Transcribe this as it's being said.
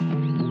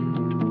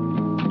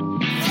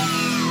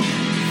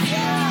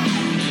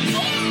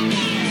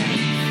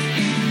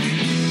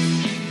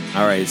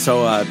All right,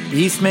 so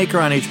Peacemaker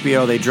on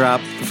HBO, they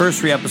dropped the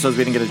first 3 episodes.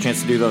 We didn't get a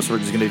chance to do those, so we're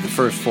just going to do the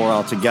first 4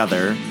 all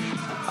together.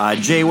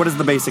 Jay, what is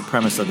the basic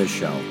premise of this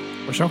show?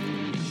 What show?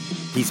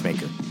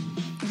 Peacemaker.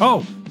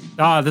 Oh,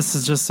 this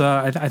is just,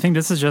 I think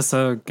this is just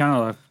a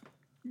kind of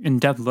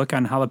in-depth look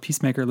on how the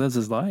Peacemaker lives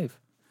his life.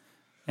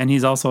 And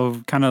he's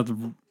also kind of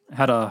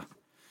had a,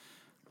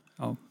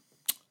 what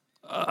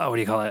do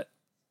you call it?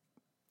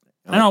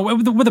 I don't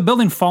know, with the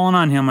building falling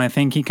on him, I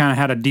think he kind of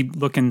had a deep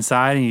look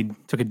inside, and he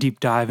took a deep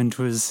dive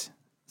into his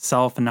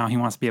self, and now he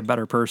wants to be a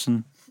better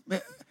person.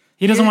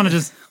 He doesn't want to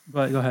just,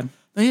 but go ahead.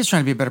 He's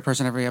trying to be a better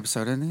person every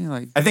episode, isn't he?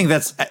 Like, I think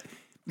that's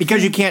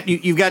because you can't.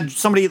 You've got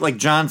somebody like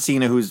John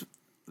Cena, who's,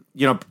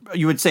 you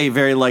would say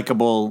very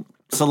likable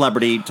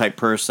celebrity type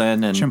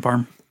person, and Chimp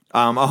arm.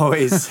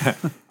 always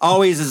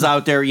is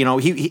out there.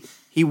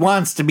 He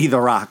wants to be The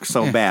Rock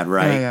so bad,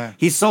 right? Yeah.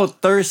 He's so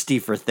thirsty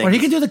for things. well, he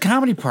can do the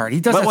comedy part. He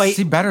does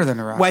that better than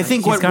The Rock. Well, I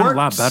think He's what gotten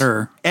works a lot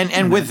better.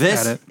 And with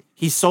this, at it.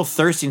 he's so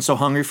thirsty and so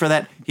hungry for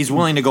that. He's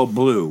willing to go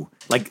blue.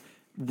 Like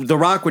The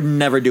Rock would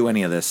never do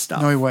any of this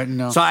stuff. No, he wouldn't.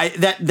 No. So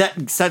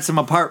that sets him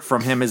apart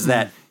from him. Is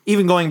that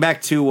even going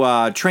back to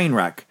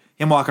Trainwreck,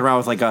 him walking around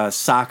with like a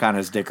sock on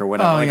his dick or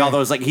whatever, all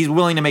those, like he's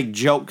willing to make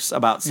jokes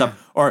about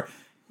stuff or.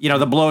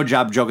 The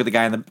blowjob joke at the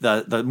guy in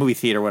the movie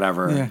theater,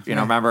 whatever.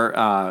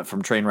 Remember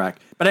from Trainwreck.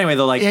 But anyway,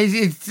 they're like,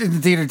 he's in the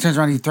theater, turns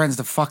around, he threatens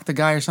to fuck the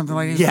guy or something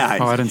like that. Yeah.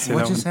 Oh, I didn't see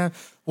What that just one.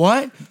 happened?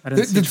 What? I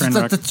didn't see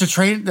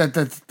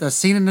Trainwreck. The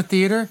scene in the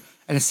theater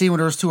and the scene where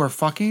those two are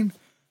fucking,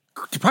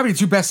 probably the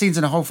 2 best scenes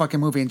in the whole fucking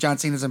movie, and John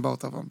Cena's in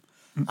both of them.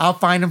 I'll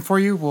find them for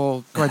you.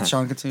 We'll go ahead,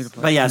 Sean, continue to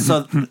play. But yeah,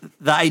 so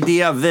the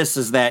idea of this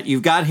is that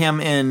you've got him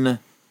in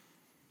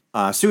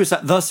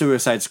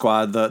Suicide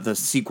Squad, the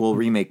sequel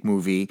remake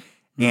movie.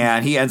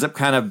 And he ends up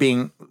kind of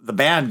being the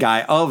bad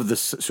guy of the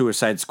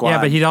Suicide Squad.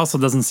 Yeah, but he also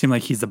doesn't seem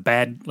like he's the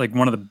bad, like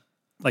one of the,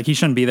 like he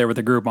shouldn't be there with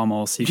the group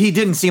almost. He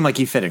didn't seem like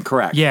he fit in,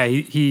 correct? Yeah,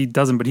 he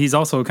doesn't, but he's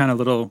also kind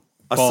of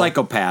a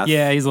psychopath.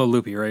 Yeah, he's a little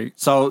loopy, right?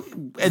 So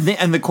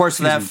in the course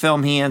of that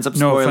film, he ends up,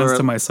 No offense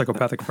to my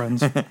psychopathic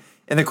friends.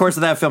 In the course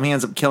of that film, he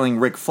ends up killing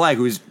Rick Flag,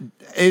 who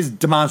is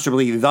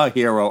demonstrably the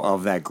hero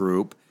of that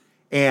group.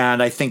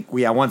 And I think,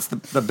 once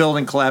the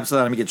building collapses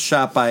on him, he gets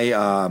shot by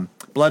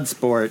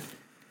Bloodsport.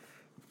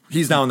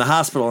 He's now in the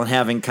hospital and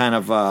having kind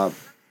of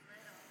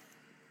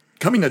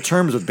coming to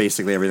terms with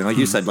basically everything. Like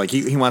you said, like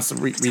he wants to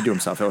redo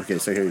himself. Okay,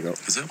 so here you go.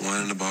 Is that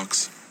wine in the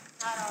box?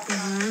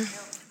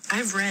 Mm-hmm.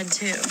 I've read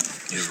too.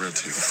 You've read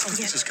too.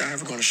 Is this guy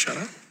ever going to shut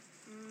up?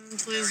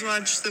 Please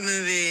watch the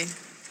movie.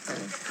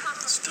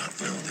 Stop.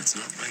 No, that's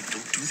not right.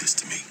 Don't do this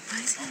to me.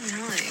 Why is he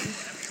yelling?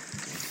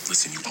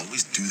 Listen, you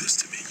always do this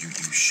to me. You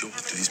show up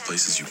to these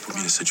places, you put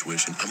me in a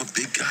situation. I'm a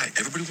big guy.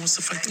 Everybody wants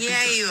to fight the big guy.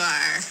 Yeah, you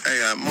are.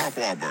 Hey, Mark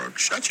Wahlberg,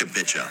 shut your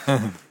bitch up.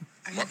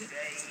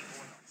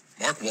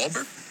 Mark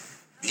Wahlberg?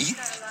 Me?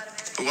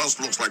 Who else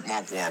looks like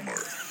Mark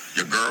Wahlberg?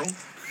 Your girl?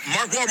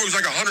 Mark Wahlberg's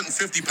like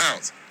 150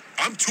 pounds.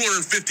 I'm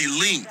 250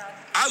 lean.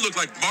 I look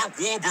like Mark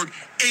Wahlberg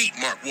ate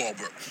Mark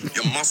Wahlberg.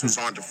 Your muscles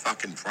aren't the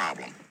fucking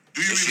problem.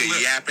 Do you even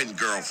your yapping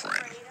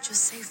girlfriend?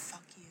 Just say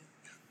fuck you.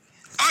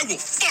 I will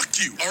fuck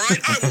you, all right?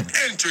 I will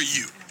enter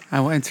you. I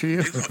will enter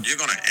you. You're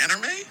gonna enter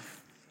me?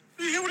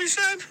 Did you hear what he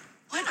said?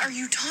 What are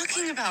you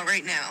talking about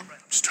right now?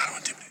 Just trying to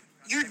intimidate.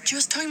 You're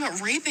just talking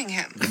about raping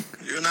him.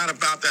 You're not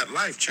about that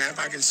life, champ.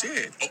 I can see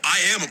it. Oh, I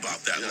am about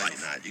that life.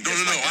 No.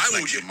 I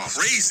will get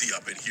crazy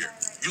up in here.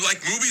 You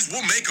like movies?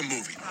 We'll make a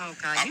movie. Oh,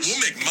 God. We'll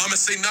make Mama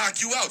Say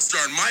Knock You Out,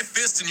 starring my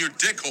fist in your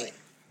dick hole.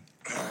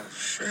 Oh,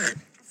 shit.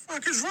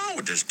 What the fuck is wrong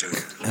with this dude?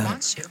 He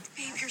wants you.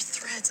 Babe, your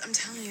threats, I'm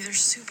telling you, they're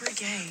super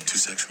gay. Too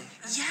sexual?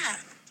 Yeah.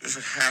 This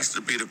has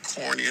to be the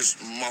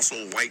corniest muscle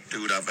white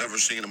dude I've ever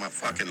seen in my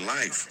fucking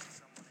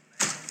life.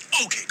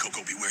 Okay,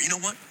 Coco Beware. You know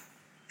what?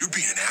 You're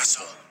being an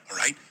asshole, all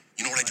right?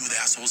 You know what I do with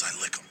assholes? I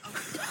lick them.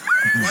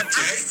 What,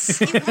 Jay?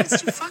 He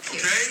wants to fuck you.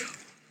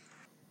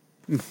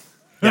 Jay?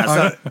 Yeah,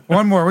 so,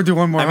 One more. We'll do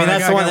one more. I mean,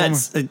 that's the one got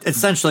that's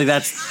essentially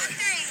that's.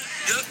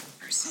 Yep.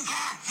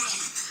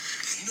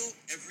 You know,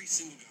 every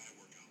single guy I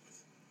work out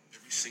with,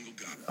 every single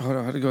guy. Hold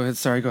on. Go ahead.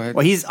 Sorry. Go ahead.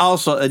 Well, he's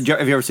also. Have you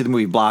ever seen the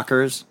movie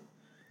Blockers?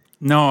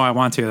 No, I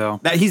want to though.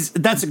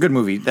 That's a good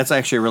movie. That's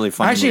actually a really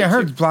fun. Actually, movie I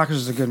heard too. Blockers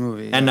is a good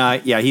movie. And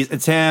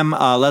it's him,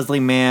 Leslie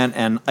Mann,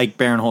 and Ike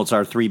Barinholtz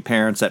are 3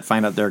 parents that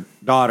find out their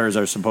daughters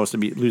are supposed to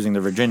be losing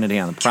their virginity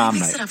on the prom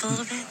Mix night. it up a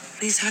little bit.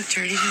 Please talk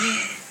dirty to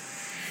me.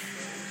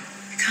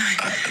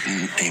 God.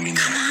 Amy,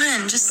 Come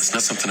on, just... It's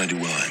not something I do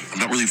well at. I'm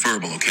not really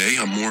verbal, okay?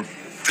 I'm more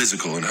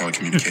physical in how I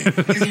communicate.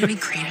 You're going to be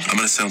great at it. I'm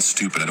going to sound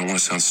stupid. I don't want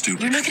to sound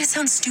stupid. You're not going to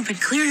sound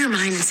stupid. Clear your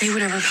mind and say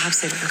whatever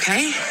pops in,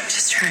 okay?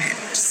 Just try it.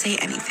 Just say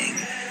anything.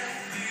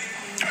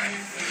 All right.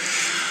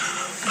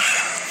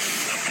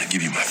 I'm going to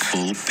give you my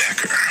full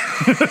pecker.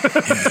 Yeah,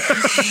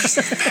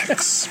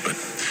 pecs, but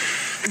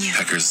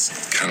pecker's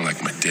kind of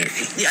like my dick.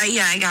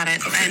 Yeah, I got it.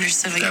 Okay. I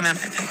understood what you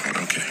meant by pecker.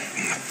 Okay.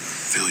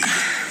 Fill you.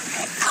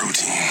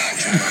 protein.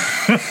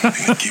 Yeah.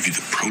 They're gonna give you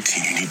the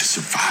protein you need to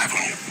survive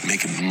when you're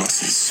making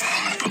muscles.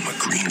 I'm gonna put my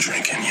green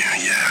drink in you,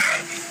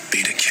 yeah.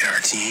 Beta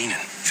carotene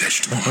and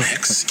vegetable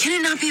mix. Can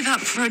it not be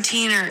about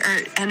protein or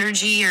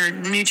energy or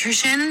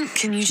nutrition?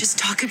 Can you just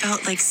talk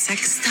about like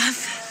sex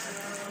stuff?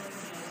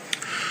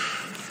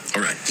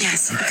 All right.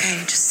 Yes,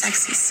 okay, just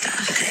sexy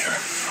stuff. Okay, all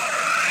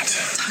right.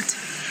 Talk to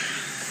me.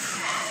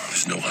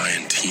 There's no I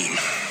in team.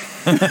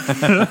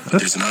 But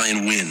there's an I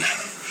in win.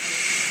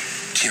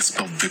 Can't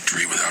spell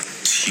victory without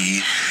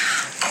T-R-Y.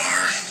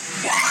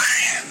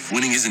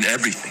 Winning isn't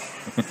everything.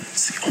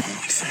 It's the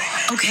only thing.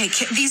 Okay,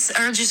 these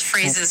are just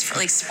phrases for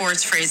like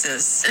sports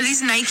phrases. Are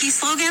these Nike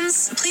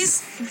slogans?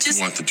 Please just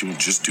You want the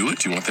just do it?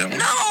 Do you want that one?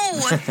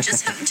 no.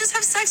 just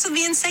have sex with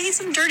me and say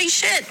some dirty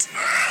shit.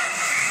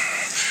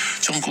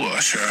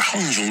 What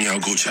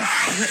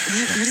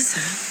is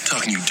that?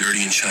 Talking you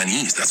dirty in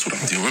Chinese. That's what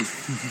I'm doing.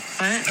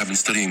 What? I've been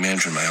studying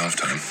Mandarin my off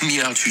time. Do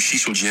you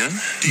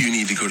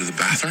need to go to the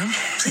bathroom?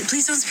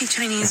 Please don't speak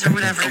Chinese or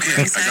whatever.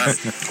 Okay, I got it.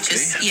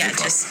 Just Okay, yeah, no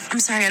problem. just. I'm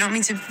sorry. I don't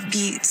mean to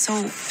be so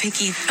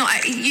picky. No,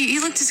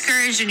 you look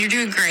discouraged and you're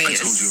doing great. I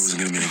told you I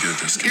wasn't going to be any good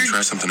at this. Can you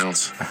try something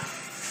else?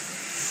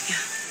 Yeah.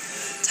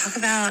 Talk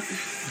about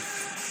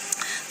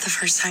the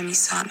first time you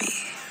saw me.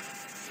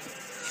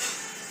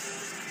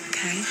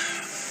 Okay.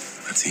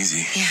 That's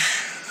easy. Yeah.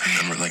 I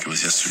remember it like it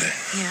was yesterday.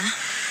 Yeah.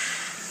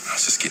 I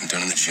was just getting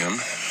done in the gym.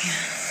 Yeah.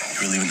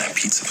 You were leaving that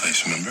pizza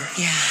place, remember?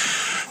 Yeah.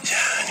 Yeah,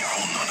 and you were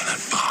holding on to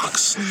that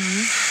box.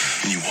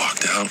 Mm-hmm. And you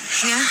walked out.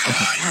 Yeah.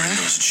 Oh, you were in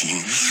those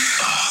jeans.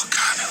 Oh,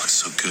 God, they look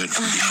so good.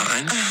 From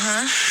behind.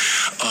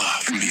 Oh,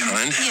 from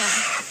behind. Yeah.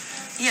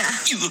 Yeah.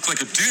 You look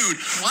like a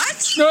dude. What?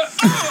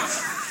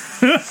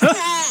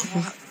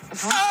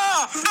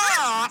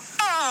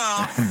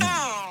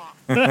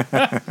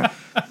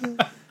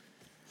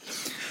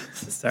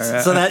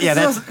 Sorry, So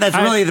that's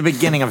really the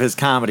beginning of his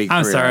comedy career.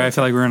 I'm sorry. I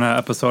feel like we're in an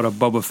episode of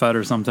Boba Fett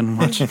or something,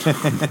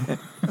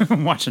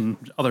 watching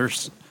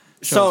others.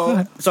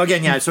 So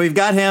again, yeah. So we've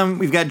got him.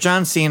 We've got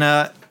John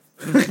Cena.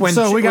 When,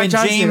 So we got when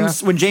John James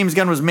Cena. when James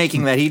Gunn was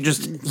making that, he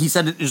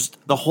said it just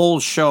the whole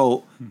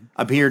show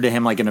appeared to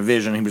him like in a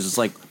vision. He was just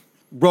like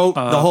wrote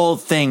the whole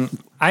thing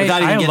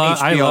without even getting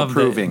I HBO love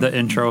approving. the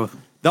intro.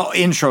 The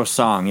intro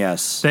song,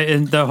 yes.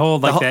 The whole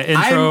that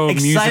intro. I'm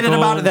excited musical,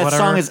 about it. That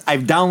whatever. song is.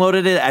 I've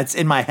downloaded it. It's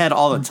in my head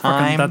all the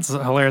time. That's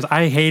hilarious.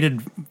 I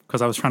hated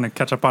because I was trying to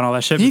catch up on all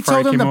that shit He before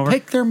told I them came to over.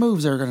 pick their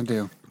moves they were going to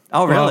do.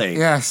 oh, really?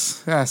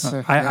 Yes.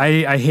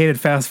 I hated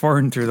fast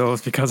forwarding through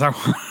those because I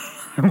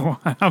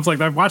was like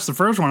I watched the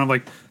first one. I'm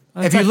like,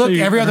 If you look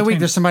every other week,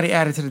 there's somebody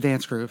added to the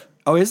dance groove.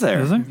 Oh, is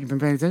there? Is there? You've been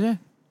paying attention?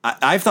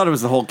 I thought it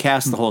was the whole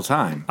cast the whole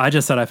time. I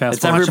just said I fast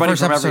It's forwarded. everybody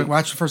from every.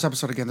 Watch the first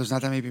episode again. There's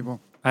not that many people.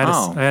 I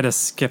had to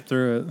skip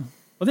through it.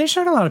 Well, they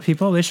showed a lot of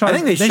people. They showed. I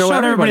think they showed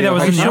everybody that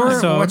was everybody.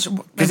 in the Are you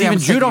episode. Because even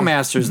Judo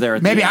Masters there.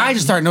 At Maybe the I end.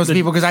 just started noticing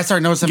people because I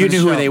started noticing You them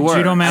in knew the who they show. were.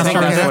 Judo I think Master. that's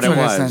Okay, what that's it what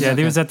it was. is. Yeah,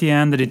 he was at the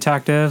end. The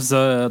detectives,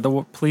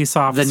 the police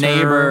officer, The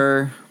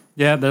neighbor.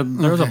 Yeah, there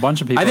was a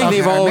bunch of people. I think they've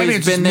Okay, maybe always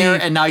it's just been there, me.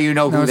 and now you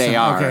know who they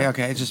are.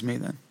 Okay, it's just me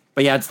then.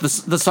 But yeah, it's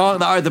the song.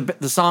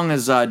 The song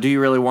is "Do You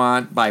Really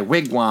Want" by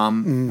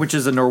Wigwam, which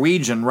is a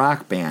Norwegian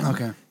rock band.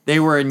 Okay. They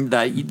were in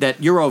that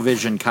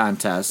Eurovision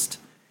contest,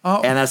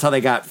 Oh. and that's how they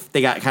got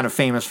kind of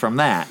famous from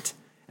that.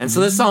 And so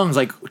this song's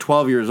like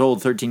 12 years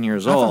old, 13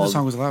 years I thought the old.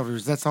 song was louder.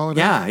 That's all it is?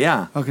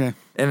 Yeah. Okay.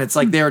 And it's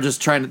like they were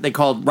just trying to. They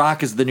called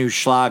rock is the new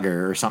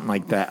Schlager or something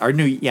like that, or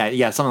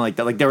something like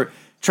that. Like they were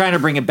trying to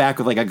bring it back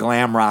with like a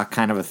glam rock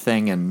kind of a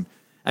thing. And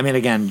I mean,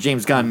 again,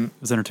 James Gunn It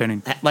was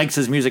entertaining. likes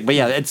his music, but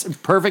yeah, it's a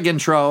perfect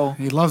intro.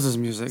 He loves his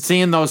music.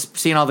 Seeing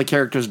all the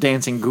characters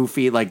dancing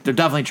goofy, like they're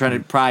definitely trying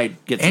to probably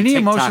get some Any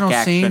TikTok emotional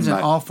action, scenes in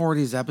but- all 4 of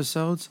these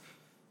episodes,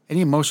 any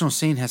emotional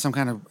scene has some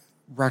kind of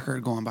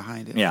record going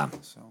behind it. Yeah.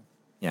 So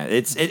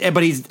Yeah,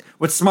 but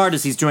what's smart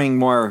is he's doing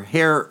more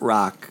hair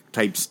rock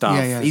type stuff.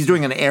 Yeah. He's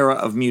doing an era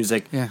of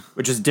music, Yeah.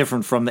 which is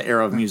different from the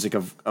era of music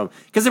of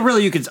because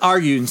really you could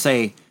argue and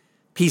say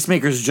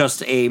Peacemaker's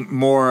just a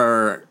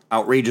more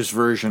outrageous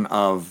version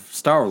of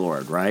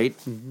Star-Lord, right?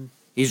 Mm-hmm.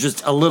 He's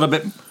just a little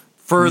bit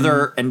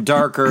further and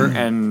darker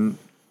and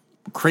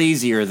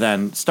crazier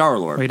than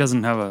Star-Lord. He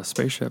doesn't have a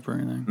spaceship or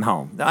anything.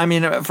 No, I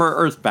mean for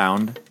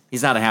Earthbound,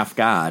 he's not a half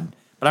god.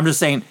 But I'm just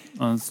saying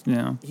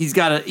he's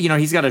got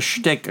a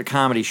shtick, a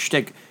comedy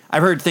shtick.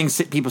 I've heard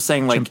people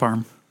saying like Jim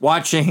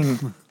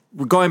Parm.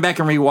 going back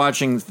and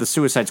rewatching the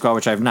Suicide Squad,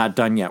 which I've not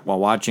done yet while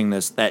watching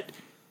this, that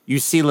you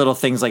see little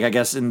things like I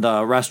guess in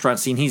the restaurant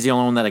scene, he's the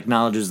only one that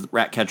acknowledges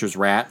Ratcatcher's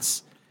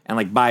rats and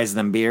like buys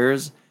them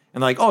beers.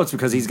 And like, oh, it's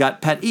because he's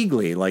got Pet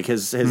Eagly, like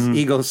his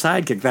eagle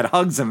sidekick that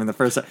hugs him in the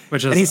first.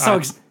 Which is and he's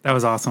so. That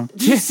was awesome.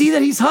 Do you see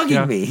that he's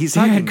hugging me? He's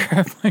hugging me.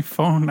 Grab my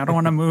phone. I don't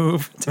want to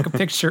move. Took a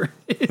picture.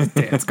 His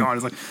dad's gone.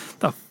 He's like,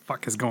 the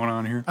fuck is going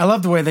on here? I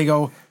love the way they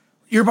go.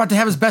 You're about to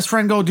have his best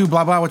friend go do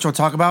blah blah, which we'll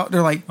talk about.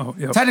 They're like,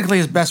 yep. technically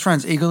his best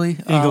friend's Eagly.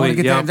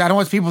 Eagly, I don't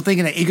want people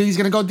thinking that Eagly's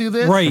gonna go do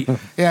this. Right.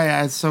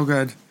 Yeah, it's so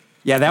good.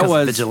 Yeah, that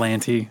was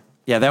Vigilante.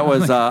 Yeah, that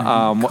was.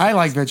 I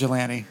like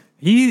Vigilante.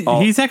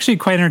 He's actually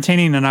quite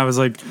entertaining, and I was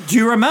like, do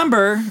you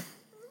remember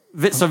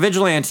So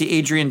Vigilante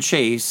Adrian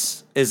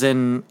Chase is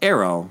in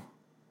Arrow.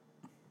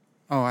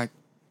 Oh,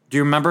 Do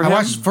you remember I him?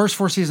 watched the first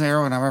 4 seasons of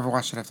Arrow, and I never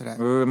watched it after that.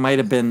 It might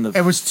have been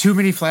It was too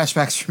many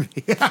flashbacks for me.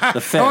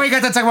 the fifth. Oh, you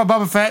got to talk about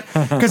Boba Fett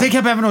because they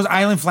kept having those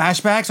island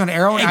flashbacks on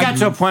Arrow. It got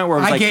to a point where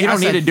it was like, you don't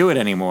need to do it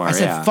anymore. I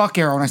said, yeah. fuck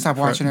Arrow, and I stopped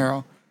watching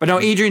Arrow. But no,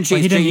 Adrian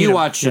Chase, He didn't you need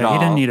watched it all. He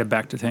didn't need it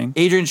back to tank.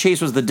 Adrian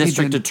Chase was the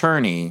district didn't.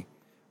 attorney.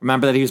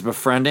 Remember that he was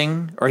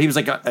befriending? Or he was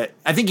like,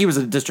 I think he was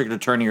a district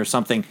attorney or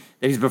something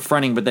that he's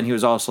befriending, but then he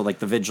was also like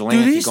the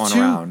vigilante Dude, going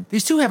around.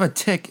 these two have a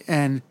tick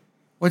and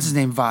what's his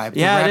name vibe.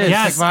 Yeah, it The rabbit is. tick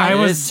Yes, vibe. I It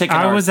was. is Tick and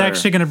I was Arthur.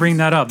 actually going to bring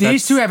that up.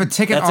 These two have a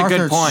tick and that's a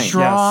good Arthur point.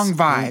 strong Yes.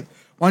 vibe.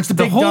 Once the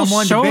The big whole dumb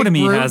one, show the big to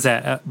me brute, has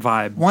that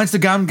vibe. Once the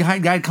gun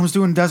guy comes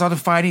through and does all the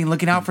fighting and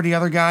looking out for the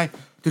other guy,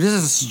 dude, this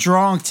is a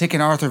strong Tick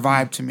and Arthur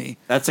vibe to me.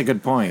 That's a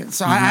good point.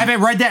 So I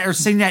haven't read that or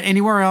seen that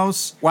anywhere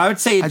else. Well, I would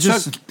say I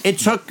just- it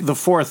took the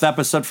 4th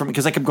episode from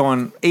because I kept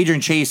going. Adrian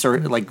Chase or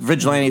like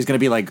Vigilante is going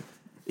to be like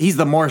he's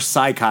the more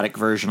psychotic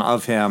version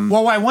of him.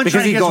 Well, why one because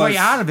trying to he get his way goes-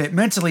 out of it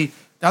mentally,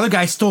 the other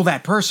guy stole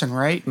that person,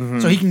 right?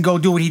 So he can go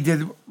do what he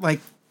did, like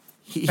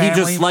He family.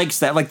 just likes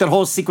that, like that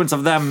whole sequence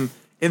of them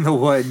in the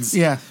woods.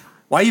 yeah.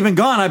 Why you been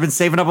gone? I've been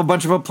saving up a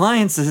bunch of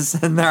appliances,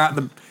 and they're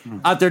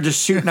out there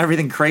just shooting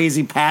everything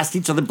crazy past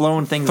each other,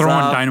 blowing things Throwing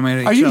up. dynamite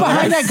at Are each you other.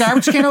 behind that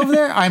garbage can over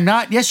there? I'm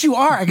not. Yes, you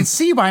are. I can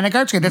see you behind that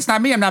garbage can. That's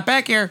not me. I'm not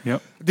back here.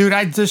 Yep. Dude,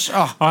 I just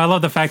Oh, I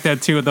love the fact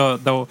that too.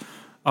 The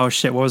oh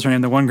shit, what was her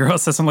name? The one girl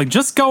says something like,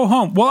 "Just go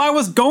home." Well, I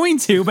was going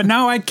to, but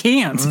now I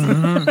can't.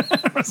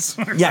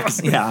 Yeah,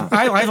 yeah.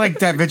 I like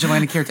that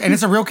vigilante character, and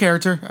it's a real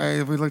character.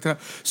 We looked it up.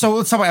 So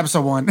let's talk about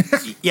episode 1.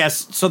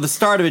 Yes. So the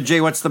start of it,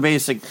 Jay. What's the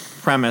basic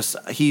premise?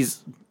 He's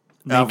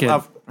Naked.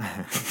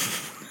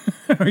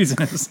 He's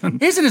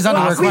innocent. He's in his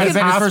underwear quite a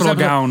bit in his first Hospital episode.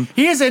 gown.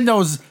 He is in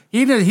those.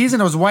 He's in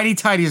those whitey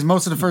tighties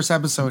most of the first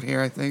episode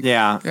here. I think.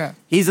 yeah. Yeah.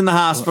 He's in the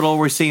hospital.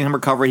 We're seeing him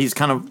recover. He's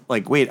kind of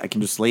like, wait, I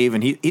can just leave,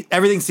 and he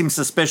everything seems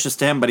suspicious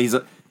to him, but he's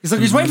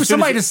He's waiting for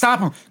somebody to stop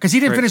him because he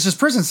didn't finish his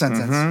prison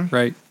sentence.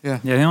 Right. Yeah.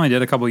 Yeah. He only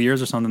did a couple of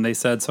years or something. They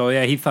said so.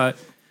 Yeah. He thought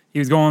he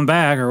was going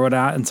back or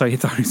whatnot, and so he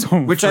thought he was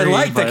home. which I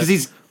like that because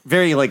he's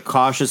very like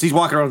cautious. He's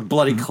walking around with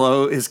bloody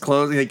clothes. His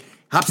clothes. He like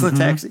hops in the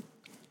taxi,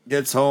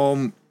 gets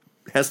home,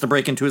 has to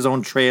break into his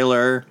own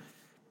trailer,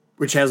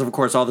 which has, of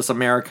course, all this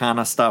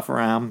Americana stuff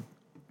around.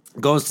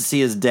 Goes to see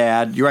his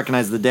dad. You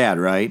recognize the dad,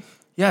 right?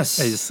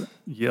 Yes.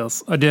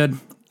 Yes, I did.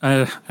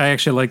 I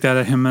actually like that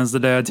of him as the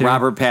dad too.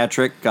 Robert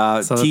Patrick,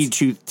 that's-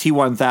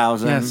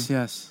 T1000.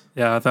 Yes.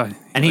 Yeah, I thought.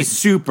 And he's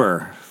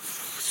super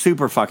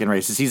fucking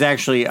racist. He's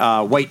actually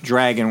White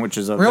Dragon, which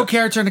is a Real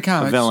character in the a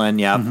comics. villain.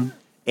 Yeah.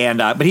 And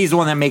but he's the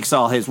one that makes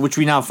all his. Which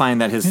we now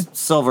find that his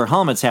silver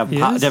helmets have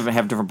He is? different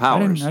I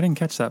powers. didn't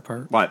catch that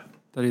part. What?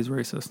 That he's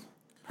racist.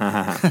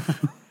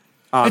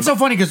 It's so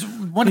funny because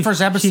one of the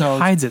first episodes, He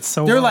hides it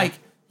so they're well. like,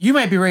 you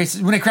might be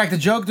racist. When they crack the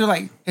joke, they're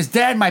like, his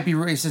dad might be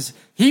racist.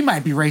 He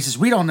might be racist.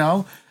 We don't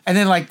know. And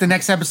then like the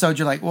next episode,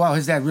 you're like, well,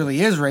 his dad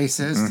really is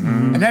racist.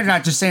 And they're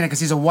not just saying it because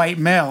he's a white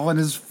male and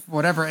his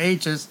whatever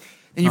age is.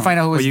 Then you find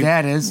out who his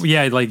dad is.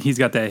 Yeah, like he's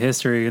got that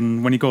history,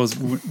 and when he goes,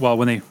 well,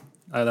 when they,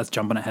 that's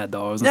jumping ahead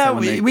though. I was gonna Yeah, say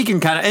when they, we can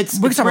kind of. We It's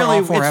can talk about really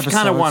all 4 it's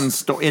kind of episodes. one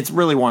story. It's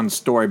really one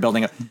story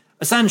building up.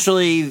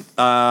 Essentially,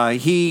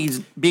 he's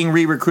being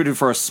re-recruited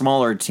for a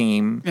smaller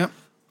team. Yep.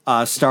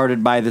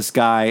 Started by this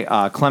guy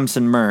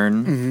Clemson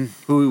Mern, Mm-hmm.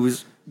 who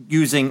was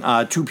using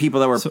 2 people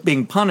that were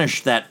being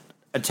punished that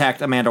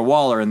attacked Amanda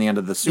Waller in the end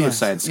of the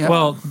Suicide Yes,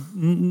 Squad.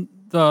 yep.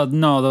 well,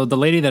 the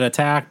lady that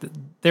attacked,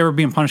 they were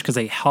being punished because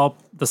they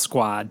helped the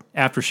squad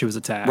after she was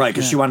attacked. Right,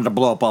 because she wanted to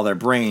blow up all their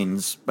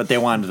brains, but they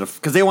wanted to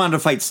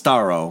fight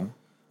Starro.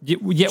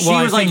 Yeah, She well,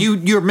 I was like,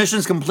 think- your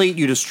mission's complete.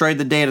 You destroyed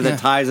the data that Yeah.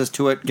 ties us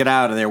to it. Get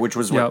out of there," which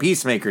was what Yep.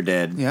 Peacemaker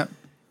did. Yep.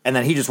 And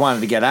then he just wanted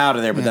to get out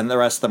of there, but Yeah. then the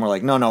rest of them were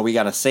like, no, we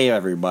got to save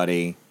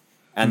everybody.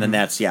 And then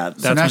that's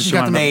That's now when she she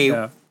got wanted the- to- they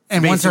yeah.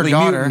 And once her basically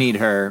daughter, mutinied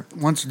her.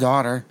 once her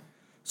daughter.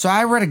 So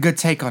I read a good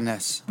take on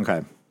this.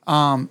 Okay.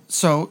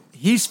 So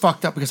he's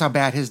fucked up because how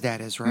bad his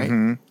dad is, right?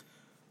 Mm-hmm.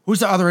 Who's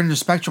the other end of the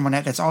spectrum on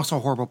that? That's also a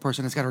horrible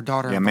person. That's got her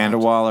daughter. Yeah, involved? Amanda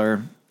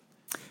Waller.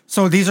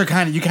 So these are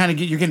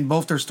you're getting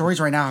both their stories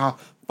right now. How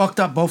fucked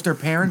up both their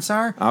parents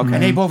are, Okay.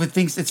 and they both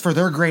thinks it's for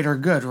their greater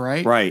good,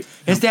 right? Right.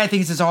 His dad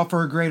thinks it's all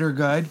for a greater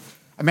good.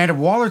 Amanda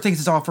Waller thinks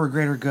it's all for a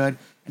greater good,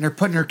 and they're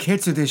putting her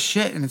kids through this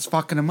shit, and it's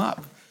fucking them up.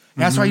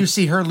 And that's why you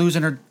see her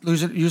losing her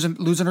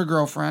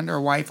girlfriend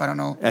or wife. I don't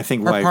know. I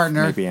think her wife,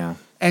 partner. maybe, yeah.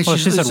 And Well,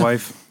 she said losing-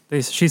 wife.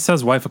 She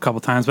says wife a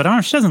couple times, but I don't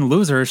know. She doesn't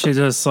lose her. She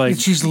just like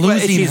She's But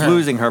losing she's her.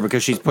 losing her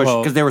because she's pushed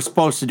Well- because they were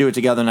supposed to do it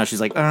together. Now she's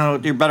like, oh,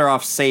 you're better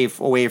off safe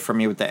away from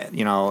me with that,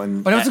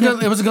 And But it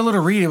was a good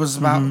little read. It was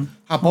about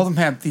how both of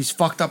them have these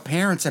fucked up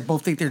parents that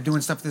both think they're doing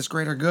stuff for this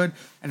greater good,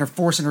 and they're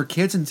forcing their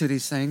kids into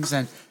these things.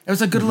 And it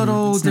was a good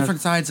little It's not-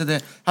 different sides of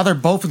how they're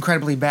both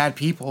incredibly bad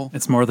people.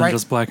 it's more than Right.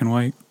 just black and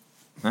white.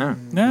 Yeah.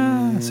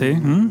 Yeah, see,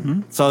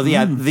 So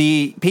yeah,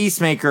 the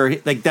Peacemaker,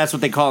 like that's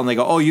what they call him. They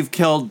go, "Oh, you've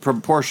killed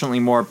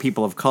proportionally more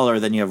people of color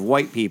than you have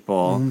white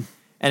people,"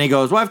 And he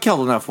goes, well, I've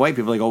killed enough white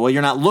people. They go, well,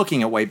 you're not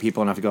looking at white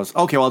people enough. He goes,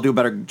 okay, well, I'll do a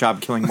better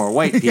job killing more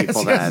white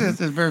people then. It's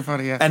very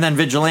funny, yeah. And then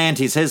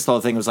Vigilantes, his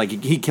whole thing was like,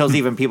 he kills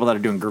even people that are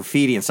doing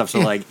graffiti and stuff. So,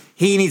 like,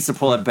 he needs to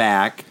pull it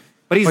back.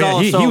 But he's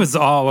also... He was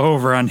all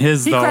over on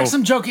his, he though. cracked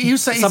some joke. He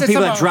said some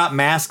people that about, drop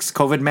masks,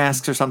 COVID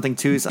masks or something,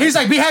 too. He's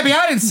like, be happy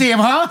I didn't see him,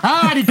 huh?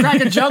 And he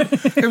cracked a joke.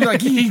 It was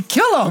like, he'd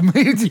kill him.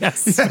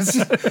 Yes.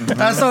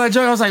 I saw that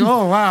joke. I was like,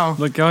 oh, wow.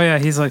 Like, oh, yeah,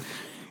 he's like...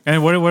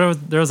 And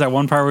there was that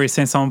one part where he's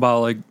saying something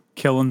about, like,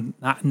 killing...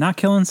 Not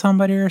killing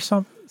somebody or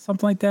something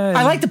like that.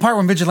 I like the part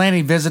when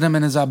Vigilante visited him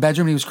in his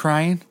bedroom and he was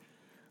crying.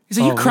 He's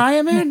like, you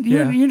crying, man?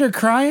 You're not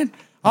crying?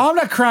 Oh, I'm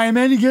not crying,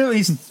 man.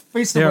 He's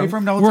facing away from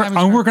him the whole time.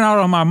 I'm working out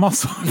on my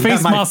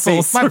face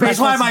muscles. That's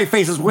why my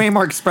face is way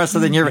more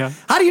expressive than yours. Yeah.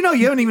 How do you know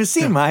you haven't even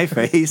seen my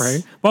face?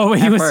 Right. Well,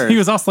 he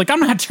was also like, I'm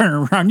not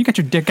turning around. You got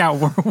your dick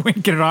out,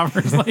 winking it off.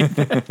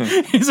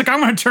 He's like, I'm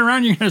going to turn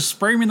around. You're going to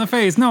spray me in the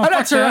face. No, I'm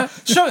not turning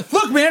around.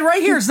 Look, man,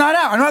 right here. It's not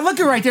out. I'm not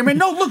looking right there, man.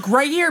 No, look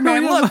right here,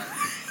 man. Look.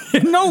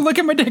 No, look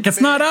at my dick.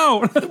 It's not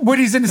out. When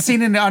he's in the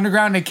scene in the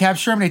underground, they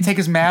capture him and they take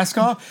his mask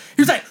off.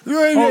 He's like,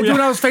 doing all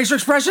those facial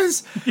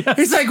expressions. Yes.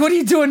 He's like, what are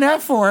you doing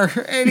that for?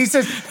 And he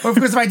says, well,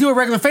 because if I do a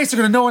regular face, they're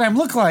going to know what I'm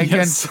look like.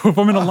 Yes, so if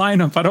I'm in a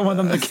lineup, I don't want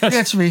them to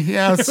catch me.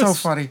 Yeah, it's so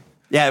funny.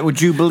 Yeah,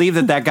 would you believe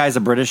that guy's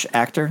a British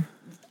actor?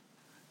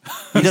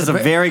 He does a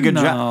very good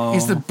job.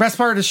 He's the best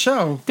part of the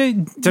show.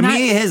 To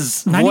me,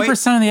 his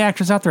 90% of the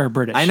actors out there are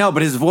British. I know,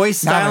 but his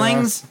voice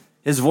stylings...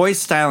 His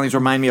voice stylings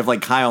remind me of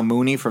like Kyle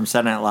Mooney from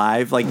Saturday Night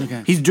Live.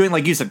 Like he's doing,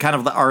 like you said, kind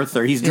of the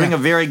Arthur. He's doing a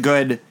very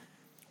good,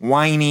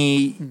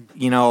 whiny,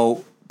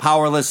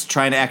 powerless,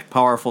 trying to act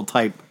powerful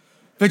type.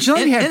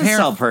 Vigilante had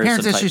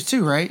parent issues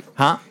too, right?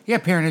 Huh? He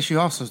had parent issue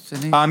also,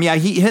 didn't he? Yeah,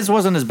 his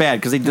wasn't as bad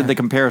because they did the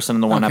comparison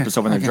in the one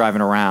episode when they're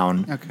driving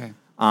around. Okay.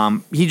 I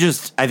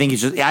think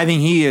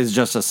he is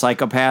just a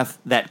psychopath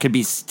that could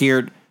be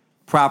steered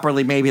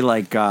properly, maybe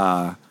like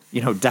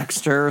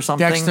Dexter or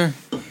something. Dexter.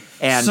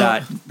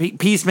 And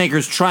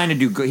Peacemaker's trying to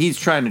do good. He's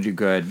trying to do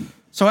good.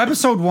 So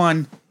episode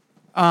 1,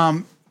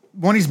 one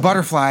of these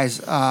butterflies.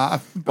 He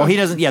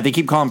doesn't. Yeah, they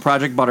keep calling him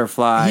Project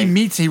Butterfly.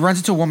 He runs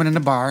into a woman in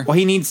the bar. Well,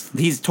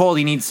 he's told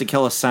he needs to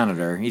kill a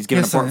senator. He's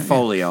given a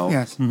portfolio.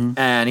 Yes. Mm-hmm.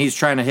 And he's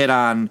trying to hit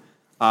on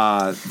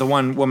the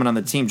one woman on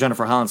the team,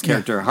 Jennifer Holland's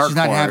character, Harcourt. She's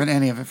not having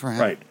any of it for him.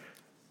 Right.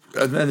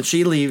 And then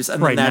she leaves,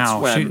 and then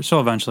that's when... She'll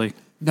eventually...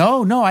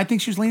 No, I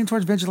think she was leaning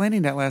towards Vigilante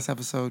in that last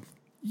episode.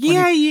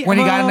 When he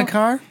got in the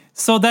car?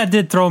 So that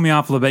did throw me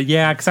off a little bit,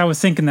 because I was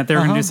thinking that they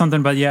were going to do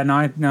something, but I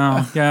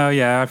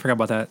forgot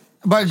about that.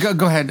 But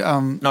go ahead.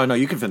 No,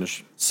 you can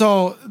finish.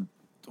 So,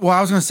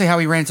 I was going to say how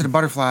he ran to the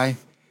butterfly.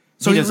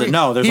 So he doesn't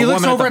know. There's a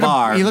woman at the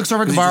bar. He looks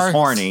over at the bar. He's just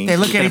horny. They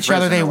look at each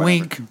other. They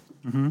wink.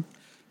 Mm-hmm.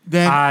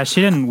 Then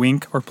she didn't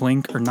wink or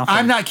blink or nothing.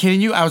 I'm not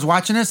kidding you. I was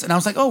watching this, and I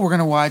was like, we're going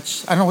to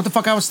watch. I don't know what the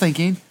fuck I was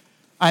thinking.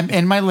 I'm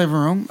in my living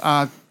room.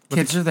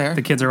 Kids are there.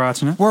 The kids are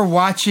watching it. We're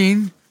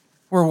watching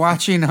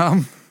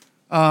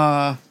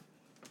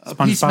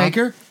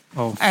Peacemaker.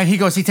 Oh. And he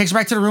takes her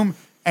back to the room,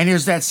 and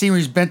here's that scene where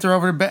he's bent her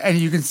over the bed, and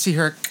you can see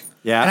her.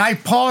 Yeah. And I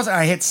pause, and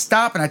I hit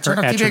stop, and I turn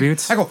her off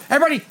attributes. TV. I go,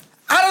 everybody,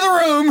 out of the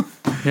room.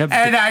 Yep.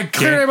 And I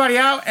clear everybody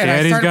out, and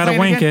I started playing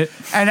wink again. it.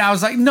 And I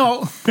was like,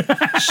 no,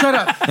 shut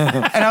up.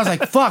 And I was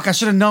like, fuck, I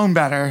should have known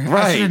better.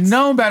 Right. I should have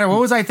known better.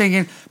 What was I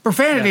thinking?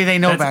 Profanity, they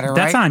know better, right?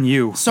 That's on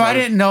you. So I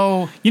didn't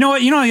know. You know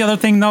what? The other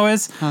thing, though,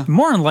 is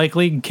more than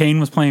likely Kane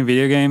was playing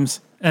video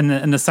games.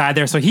 And the side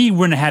there, so he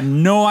wouldn't have had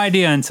no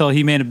idea until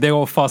he made a big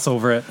old fuss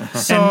over it.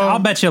 So, and I'll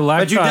bet you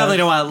Lex. But you definitely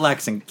don't want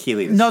Lex and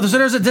Keeley. No,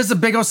 there's a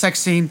big old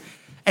sex scene,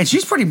 and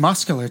she's pretty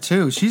muscular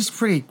too. She's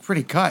pretty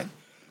cut,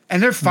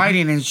 and they're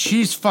fighting, and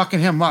she's fucking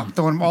him up,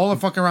 throwing him all the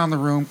fuck around the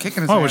room,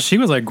 kicking his ass. Oh, she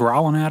was like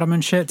growling at him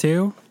and shit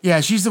too. Yeah,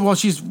 she's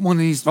one of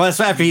these. Well, that's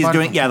after he's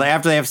doing. Yeah,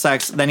 after they have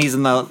sex, then he's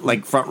in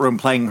the front room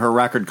playing her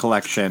record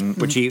collection,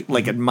 which he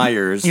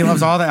admires. He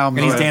loves all the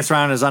albums, and he's dancing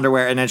around in his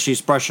underwear. And then she's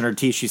brushing her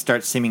teeth. She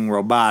starts seeming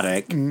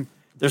robotic.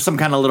 There's some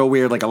kind of little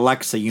weird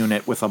Alexa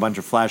unit with a bunch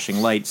of flashing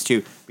lights too.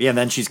 But yeah,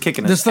 then she's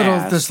kicking his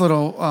ass. This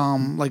little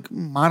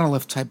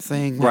monolith type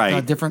thing, with,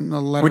 right? Different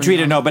lettering. Which we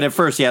didn't know, but at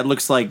first, it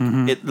looks like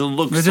it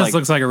looks. It just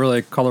looks like a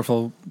really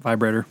colorful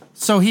vibrator.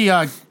 So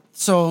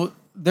so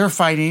they're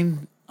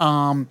fighting.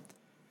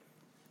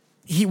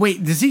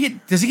 Does he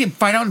get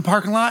fight out in the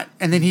parking lot,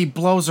 and then he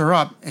blows her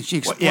up and she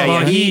explodes?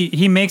 Yeah.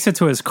 He makes it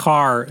to his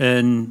car,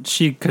 and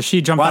because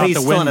she jumped out the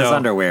window. While he's still in his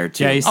underwear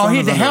too. Yeah, he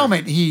had the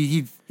helmet.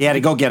 He had to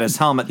go get his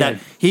helmet that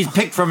he's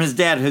picked from his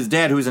dad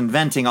who's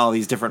inventing all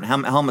these different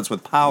helmets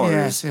with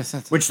powers.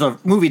 Yes, which the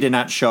movie did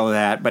not show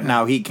that, but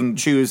now he can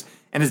choose.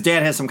 And his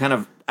dad has some kind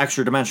of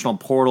extra dimensional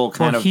portal,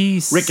 kind of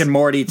Rick and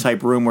Morty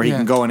type room where he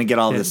can go in and get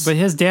all this. But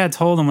his dad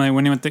told him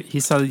when he went there, he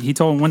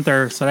told him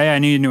said, hey, I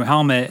need a new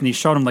helmet, and he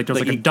showed him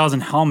there's a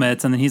dozen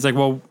helmets, and then he's like,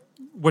 well,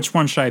 which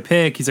one should I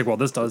pick? He's like, well,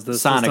 this does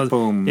this. Sonic this does.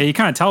 Boom. Yeah, he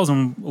kind of tells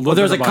him a little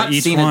there's bit a about cut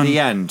each scene one. at the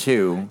end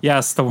too.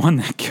 Yes, the one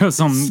that gives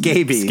him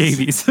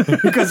scabies.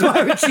 Because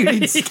why would you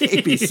need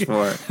scabies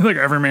for? Like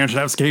every man should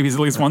have scabies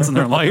at least once in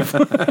their life.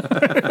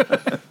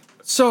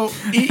 So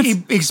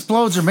he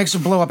explodes or makes her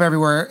blow up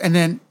everywhere, and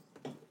then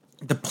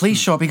the police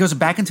show up. He goes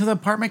back into the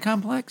apartment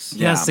complex.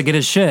 Yes, to get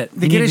his shit.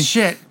 They get his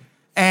shit.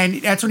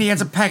 And that's when he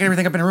ends up packing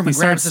everything up in a room. He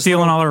starts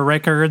stealing all her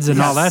records and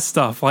all that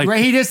stuff. Like,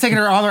 right, he is taking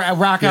all their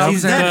rock out.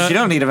 He's dead. She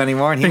don't need him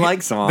anymore, and he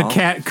likes them all. The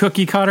cat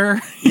cookie cutter.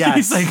 Yes.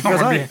 He's like,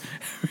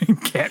 He goes,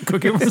 cat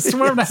cookie.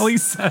 Whatever the hell he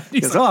said. He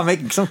goes, I'm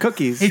making some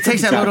cookies. He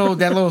takes that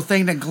little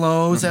thing that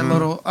glows, that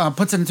little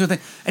puts it into a thing,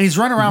 and he's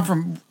running around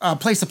from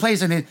place to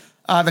place. And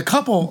a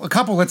couple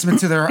lets him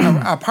into their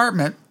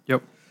apartment.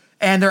 Yep.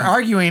 And they're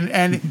arguing,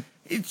 and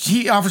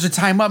he offers to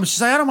tie him up, and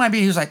she's like, I don't mind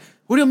being. He was like,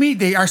 what do you mean?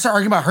 They start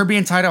arguing about her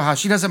being tied up, how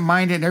she doesn't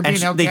mind it, and they're being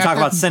held they talk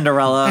captive. about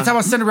Cinderella. They talk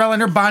about Cinderella,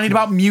 and they're bonding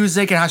about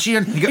music and how she.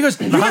 He goes,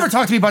 you never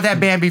talked to me about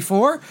that band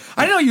before.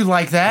 I didn't know you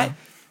like that.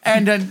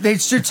 And they're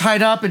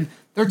tied up, and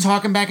they're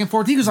talking back and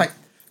forth. He was like,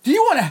 do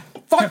you want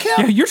to fuck him?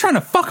 Yeah, you're trying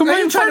to fuck him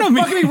right in front of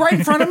me. Fuck me right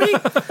in front of me.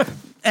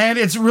 And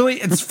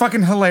it's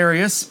fucking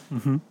hilarious.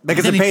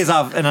 Because it pays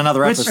off in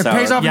another episode. It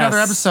pays off in another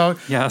episode.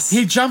 Yes.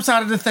 He jumps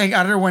out of the thing,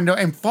 out of the window,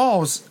 and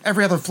falls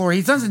every other floor.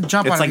 He doesn't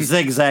jump It's out like of these.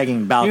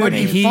 zigzagging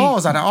balcony. He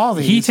falls out of all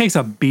these. He takes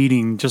a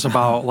beating just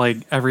about like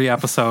every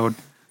episode.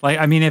 Like,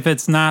 I mean, if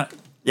it's not.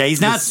 Yeah,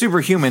 he's not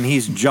superhuman.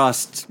 He's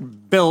just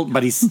built,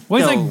 but he's still...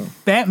 Well, he's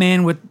like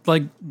Batman with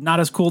like not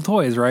as cool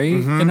toys, right?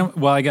 And,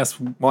 well, I guess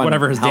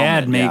whatever his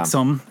dad makes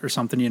him or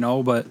something, you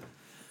know. But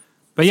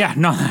yeah,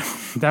 no,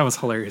 that was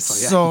hilarious.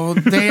 So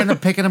they end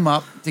up picking him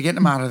up to get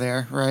him out of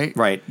there, right?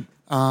 Right.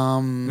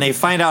 And they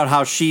find out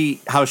how she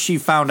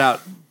found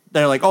out.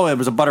 They're like, oh, it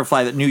was a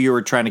butterfly that knew you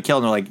were trying to kill.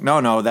 And they're like,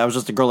 no, that was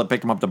just a girl that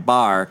picked him up at the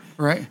bar.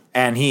 Right.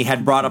 And he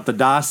had brought up the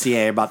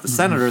dossier about the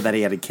senator that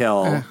he had to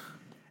kill.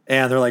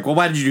 And they're like, well,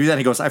 why did you do that? And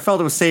he goes, I felt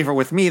it was safer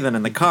with me than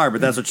in the car,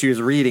 but that's what she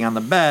was reading on the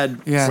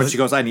bed. Yeah. When she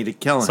goes, I need to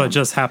kill him. So it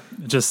just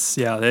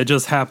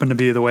happened to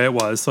be the way it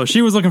was. So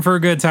she was looking for a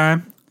good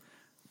time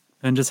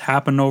and just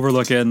happened to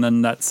overlook it, and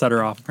then that set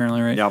her off,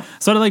 apparently, right? Yep.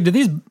 So did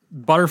these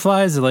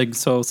butterflies, like,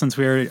 so since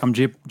I'm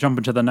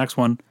jumping to the next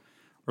one,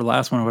 or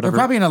last one, or whatever. They're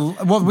probably in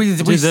a, well, we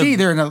see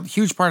they're in a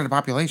huge part of the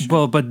population.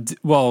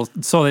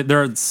 So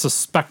they're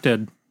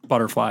suspected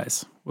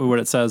butterflies, what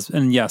it says.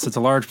 And yes, it's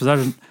a large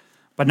possession.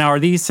 But now, are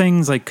these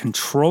things like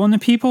controlling the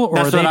people, or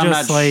That's are they what I'm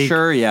just not like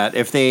sure yet.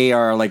 If they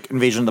are like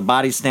Invasion of the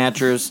Body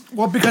Snatchers.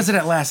 Well, because of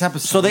that last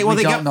episode, So they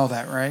don't know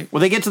that, right? Well,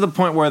 they get to the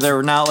point where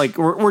they're now like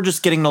we're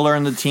just getting to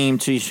learn the team.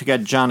 So you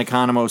got John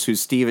Economos, who's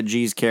Steve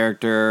Agee's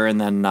character,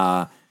 and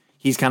then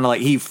he's kind of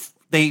like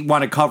they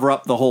want to cover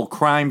up the whole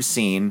crime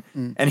scene,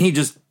 and he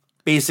just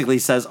basically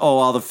says, "Oh,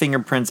 all the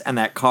fingerprints and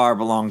that car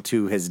belong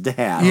to his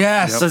dad."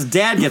 Yes. So his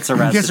dad gets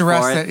arrested.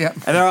 For it, yep.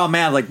 And they're all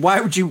mad, like, "Why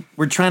would you?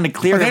 We're trying to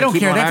clear." But they don't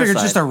care. They figure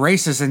it's just just a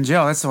racist in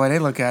jail. That's the way they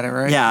look at it,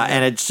 right? Yeah,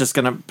 and it's just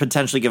going to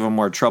potentially give him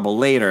more trouble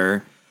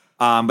later.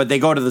 But they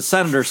go to the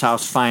senator's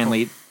house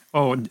finally.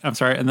 Oh, I'm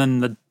sorry. And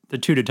then the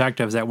two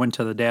detectives that went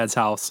to the dad's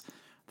house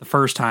the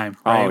first time,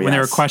 right? When they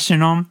were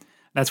questioning him,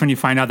 that's when you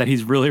find out that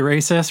he's really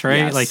racist, right?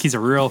 Yes. Like he's a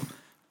real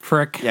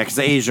prick. Yeah, because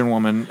the Asian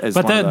woman is.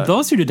 But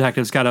those two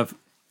detectives got a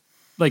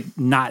like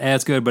not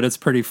as good, but it's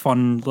pretty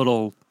fun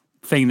little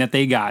thing that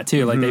they got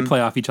too. Like they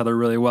play off each other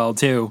really well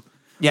too.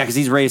 Yeah, because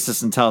he's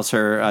racist and tells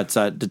her it's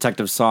a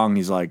Detective Song.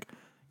 He's like,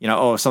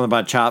 something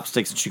about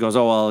chopsticks, and she goes,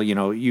 "Oh well,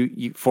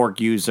 you fork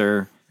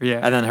user."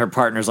 Yeah. And then her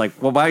partner's like,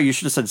 "Well, why you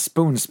should have said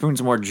spoon?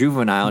 Spoon's more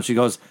juvenile." And she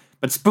goes,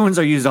 "But spoons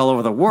are used all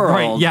over the world.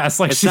 Right, yes,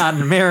 like it's not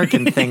an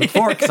American thing.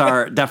 Forks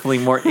are definitely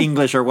more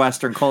English or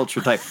Western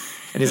culture type."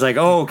 And he's like,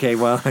 "Oh, okay,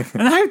 well."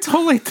 And I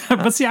totally,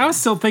 but see, I was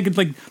still thinking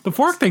like the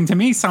fork thing to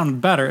me sounded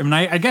better. I mean,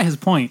 I get his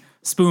point.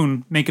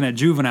 Spoon making it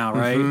juvenile,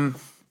 right?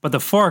 But the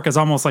fork is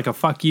almost like a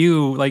fuck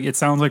you. Like it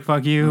sounds like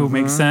fuck you,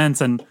 makes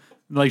sense. And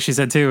like she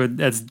said too,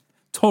 it's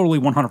totally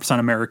 100%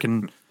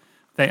 American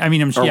thing. I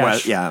mean,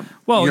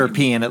 well,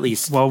 European at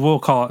least. Well, we'll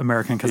call it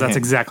American because that's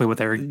exactly what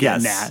they were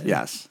getting at.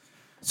 Yes.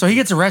 So he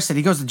gets arrested.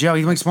 He goes to jail.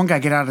 He makes one guy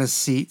get out of his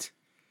seat,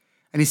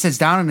 and he sits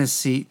down in his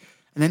seat.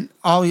 And then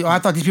I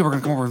thought these people were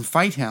going to come over and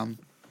fight him.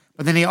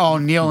 But then they all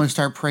kneel and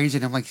start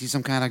praising him like he's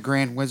some kind of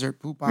grand wizard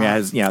poop.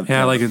 Yeah,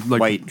 like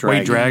white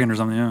dragon or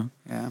something. Yeah,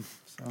 yeah.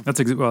 So. That's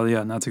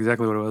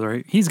exactly what it was,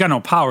 right? He's got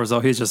no powers though.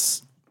 He's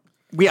just.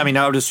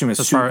 I would assume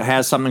his suit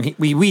has something.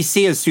 We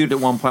see his suit at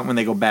one point when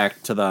they go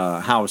back to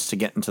the house to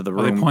get into the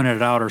room. They pointed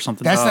it out or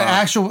something. That's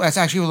That's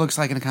actually what it looks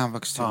like in the comic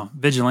books too.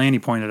 Vigilante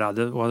pointed out,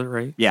 was it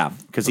right? Yeah,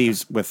 because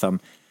he's with them.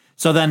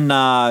 So then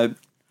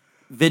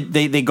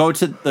they go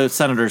to the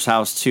senator's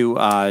house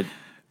to.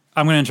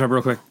 I'm going to interrupt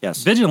real quick.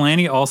 Yes.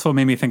 Vigilante also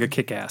made me think of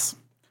Kick-Ass.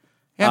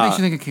 Yeah, it makes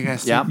you think of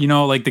Kick-Ass. Yeah.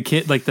 Like the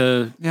kid, like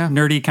the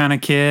nerdy kind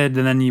of kid,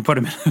 and then you put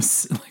him in a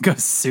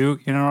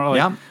suit,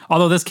 Like,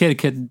 although this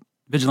kid,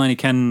 Vigilante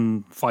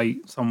can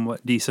fight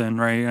somewhat decent,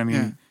 right? I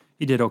mean,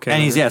 he did okay.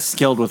 And he's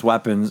skilled with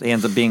weapons. He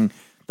ends up being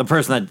the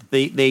person that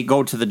they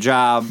go to the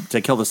job to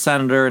kill the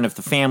senator, and if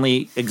the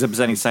family exhibits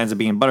any signs of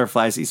being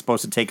butterflies, he's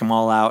supposed to take them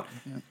all out.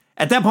 Yeah.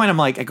 At that point,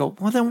 I go,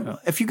 well, then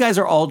if you guys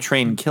are all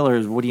trained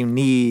killers, what do you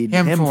need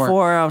him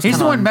for? He's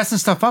the one messing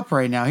stuff up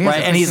right now.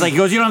 Right, and he's like, he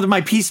goes, you don't have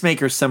my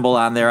peacemaker symbol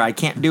on there. I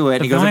can't do it.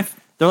 And he goes,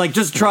 they're like,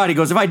 just draw it. He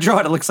goes, if I draw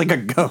it, it looks like a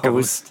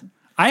ghost.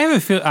 I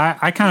have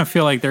I kind of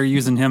feel like they're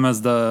using him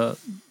as the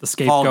the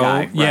scapegoat. Fall guy,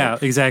 right. Yeah,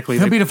 exactly.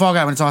 He'll be the fall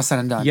guy when it's all said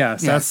and done.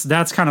 Yes,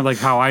 that's kind of like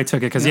how I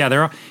took it. Because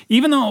they're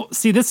even though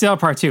see this is the other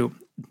part too.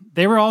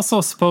 They were also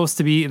supposed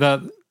to be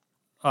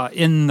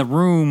in the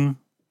room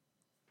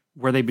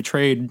where they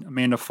betrayed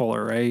Amanda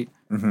Fuller, right?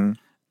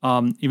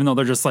 Mm-hmm. Even though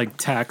they're just like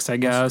techs, I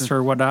guess,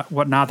 or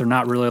whatnot. They're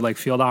not really like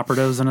field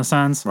operatives in a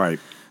sense, Right.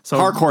 So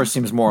Hardcore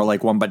seems more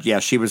like one, but yeah,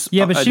 she was but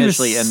she was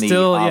initially in the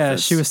still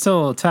office. she was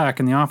still a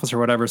tech in the office or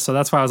whatever. So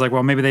that's why I was like,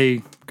 well, maybe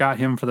they got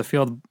him for the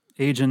field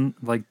agent,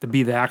 like to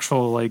be the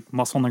actual like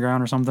muscle on the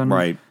ground or something,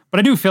 Right. But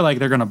I do feel like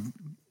they're gonna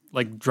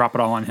like drop it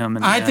all on him.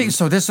 I think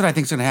so. This is what I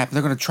think is going to happen.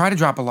 They're going to try to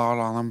drop a lot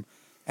on him,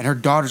 and her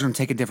daughter's going to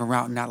take a different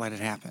route and not let it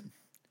happen.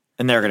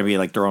 And they're going to be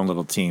like their own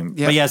little team.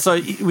 Yep. But yeah,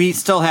 so we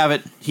still have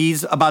it.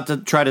 He's about to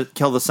try to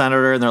kill the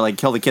senator, and they're like,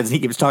 kill the kids. And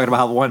he keeps talking about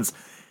how one's.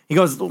 He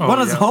goes, one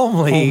is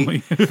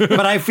homely,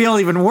 but I feel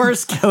even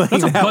worse killing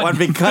that one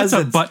because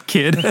that's a it's butt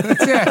kid.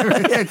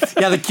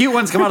 yeah, the cute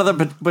ones come out of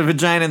the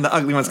vagina, and the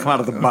ugly ones come out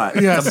of the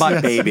butt. Yes, the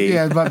butt baby.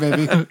 Yeah, the butt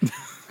baby.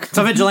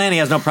 So Vigilante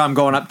has no problem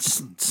going up,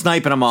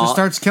 sniping them all. Just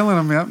starts killing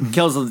them. Yep.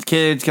 Kills the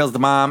kids, kills the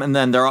mom, and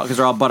then they're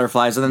all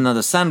butterflies, and then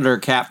the senator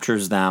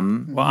captures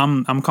them. Well,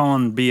 I'm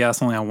calling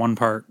BS only on one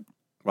part.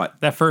 What?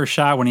 That first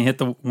shot when he hit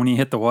the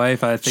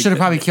wife, I think Should have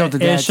probably killed the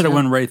dad. It should have too.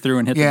 went right through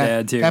and hit the Yeah,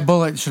 dad too. that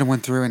bullet should have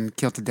went through and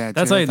killed the dad.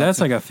 That's too.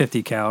 like a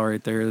 50 cal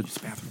right there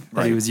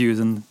that he was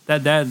using.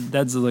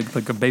 That's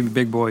like a baby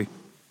big boy.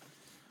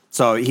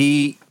 So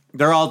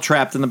they're all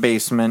trapped in the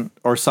basement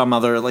or some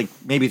other, like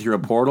maybe through a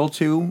portal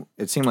too.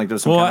 It seemed like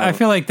there's some Well, kind I of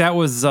feel like that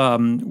was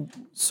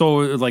so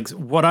like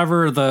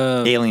whatever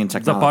the alien the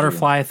technology.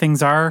 butterfly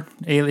things are.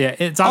 Alien.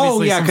 It's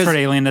obviously some sort of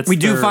alien. That's we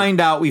do their-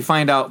 find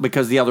out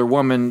because the other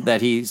woman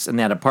that he's in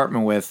that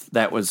apartment with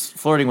that was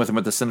flirting with him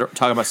with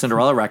talking about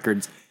Cinderella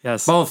records.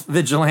 Yes. Both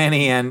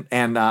Vigilante and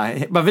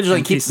but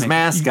Vigilante keeps his Peacemaker.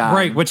 mask on.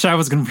 Right, which I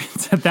was going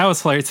to that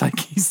was hilarious. Like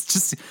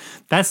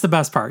that's the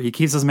best part. He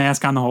keeps his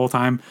mask on the whole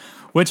time.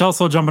 Which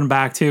also jumping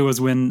back to was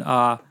when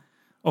what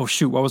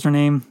was her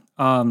name?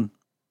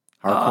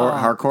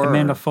 Hardcore.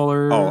 Amanda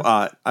Fuller.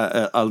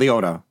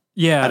 Leota.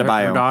 Yeah, her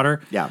Adebayo.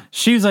 daughter. Yeah.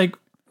 She was like,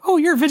 "Oh,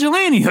 you're a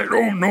vigilante." He's like,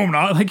 "Oh, no, I'm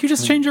not." Like, you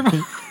just changed your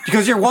mind.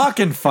 Because you're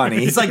walking funny.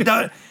 He's like,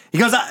 he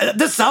goes,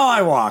 this is how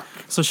I walk.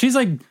 So she's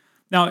like,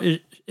 now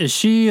is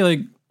she like?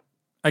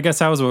 I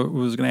guess I was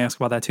going to ask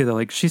about that too. Though,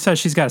 like she says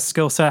she's got a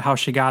skill set, how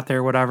she got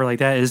there, whatever, like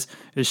that. Is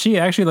she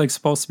actually like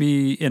supposed to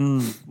be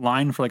in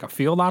line for like a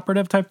field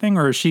operative type thing,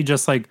 or is she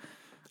just like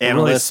a really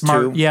Analyst,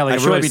 smart? too. Yeah, like I a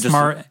should really be just-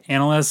 smart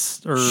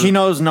analyst. Or She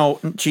knows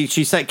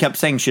kept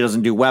saying she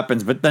doesn't do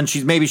weapons, but then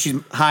she's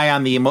high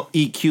on the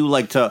EQ,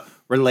 like to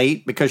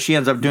relate, because she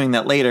ends up doing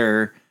that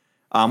later.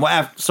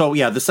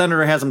 The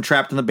senator has him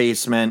trapped in the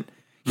basement.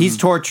 He's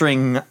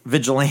torturing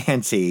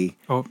Vigilante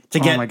to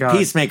get my God.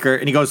 Peacemaker,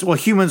 and he goes, well,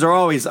 humans are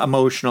always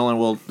emotional and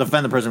will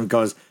defend the person.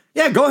 Goes,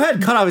 yeah, go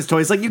ahead, cut off his toe.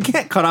 He's like, you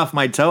can't cut off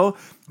my toe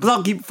because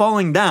I'll keep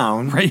falling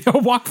down. right,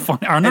 walk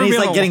funny. And he's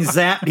like getting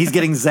zapped. He's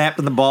getting zapped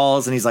in the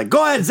balls, and he's like,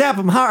 "Go ahead, zap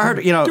him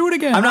hard." You know, Do it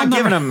again. I'm not I'll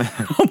giving never-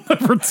 him. I'll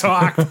never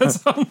talk.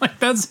 That's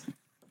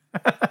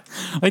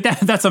like that.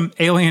 That's some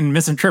alien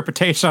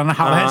misinterpretation on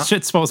how that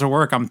shit's supposed to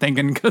work. I'm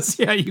thinking because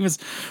he was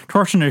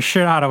torturing the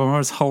shit out of him. It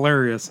was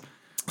hilarious.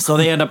 So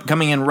they end up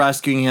coming in,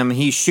 rescuing him.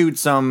 He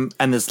shoots him,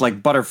 and this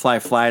like butterfly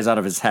flies out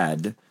of his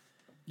head.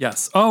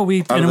 Yes. Oh,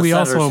 we of the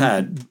also senator's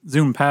head.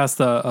 zoomed past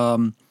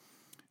the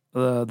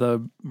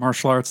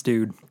martial arts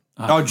dude.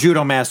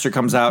 Judo Master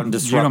comes out and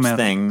disrupts Master.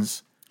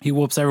 things He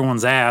whoops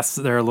everyone's ass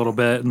there a little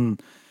bit,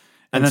 and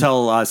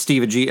until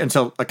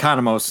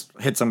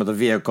Economos hits him with a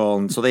vehicle,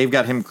 and so they've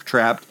got him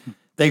trapped.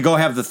 They go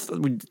have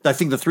I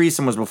think the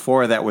threesome was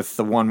before that with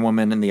the one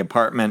woman in the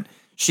apartment.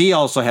 She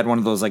also had one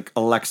of those like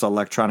Alexa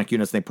electronic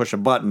units. And they push a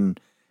button,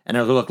 and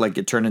it looked like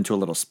it turned into a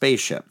little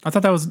spaceship. I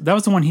thought that was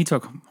the one he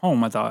took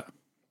home. I thought.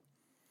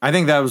 I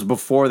think that was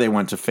before they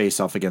went to face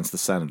off against the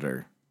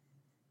senator.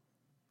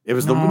 It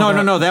was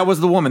no. That was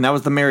the woman. That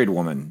was the married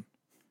woman.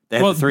 They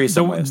had the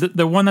threesome with.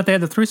 The one that they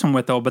had the threesome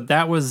with, though. But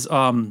that was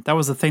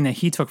the thing that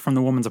he took from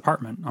the woman's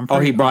apartment.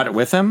 He brought it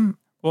with him.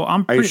 Well,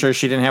 Are you sure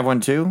she didn't have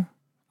one too?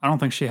 I don't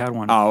think she had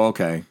one. Oh,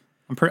 okay.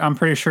 I'm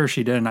pretty sure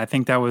she didn't. I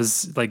think that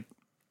was like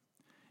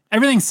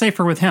everything's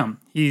safer with him.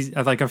 He's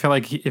like I feel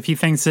like if he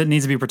thinks it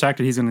needs to be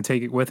protected, he's going to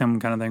take it with him,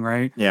 kind of thing,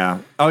 right? Yeah.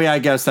 Oh, yeah. I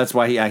guess that's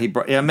why he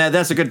brought. Yeah, man,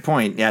 that's a good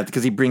point. Yeah,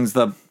 because he brings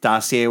the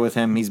dossier with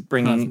him. He's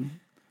bringing,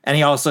 and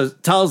he also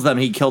tells them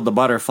he killed the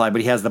butterfly,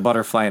 but he has the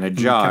butterfly in a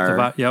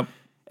jar. Yep.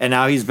 And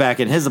now he's back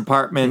in his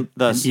apartment.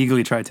 And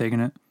eagerly tried taking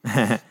it.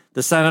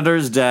 The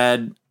senator's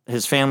dead.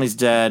 His family's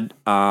dead.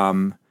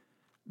 The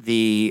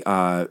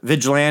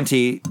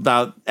vigilante.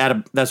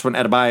 That's when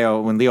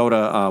Adebayo, when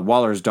Leota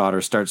Waller's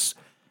daughter starts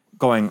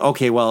going,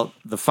 okay, well,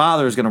 the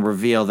father is going to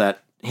reveal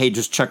that, hey,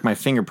 just check my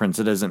fingerprints.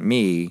 It isn't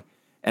me.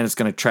 And it's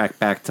going to track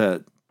back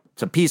to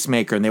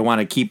Peacemaker, and they want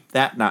to keep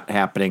that not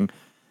happening.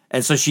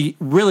 And so she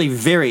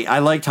really I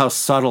liked how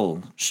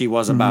subtle she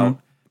was about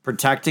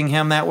protecting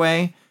him that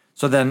way.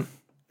 So then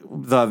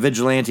the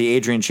vigilante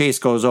Adrian Chase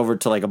goes over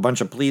to like a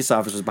bunch of police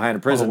officers behind a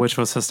prison, which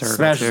was hysterical.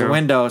 smashes too. the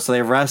window, so they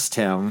arrest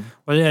him.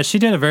 Well, yeah, she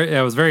did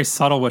it was very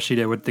subtle what she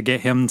did to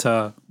get him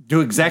to. Do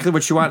exactly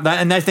what you want,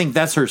 and I think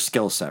that's her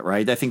skill set,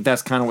 right? I think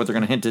that's kind of what they're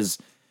going to hint is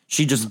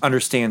she just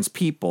understands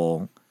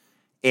people,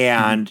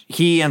 and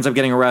he ends up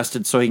getting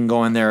arrested so he can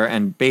go in there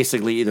and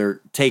basically either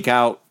take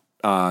out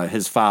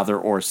his father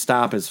or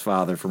stop his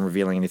father from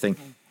revealing anything.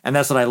 And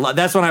that's what I love.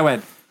 That's when I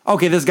went,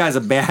 okay, this guy's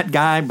a bad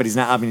guy, but he's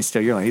not. I mean,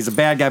 still, you're like, he's a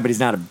bad guy, but he's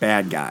not a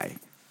bad guy.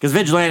 Because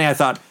Vigilante, I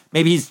thought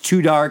maybe he's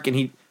too dark,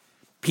 and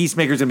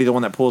Peacemaker's gonna be the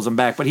one that pulls him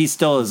back, but he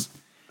still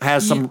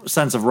has some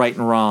sense of right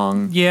and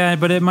wrong. Yeah,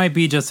 but it might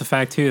be just the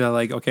fact too that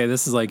like, okay,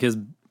 this is like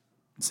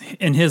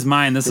in his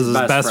mind, this is his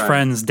best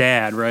friend's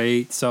dad,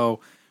 right?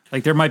 So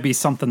like there might be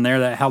something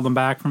there that held him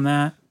back from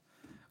that.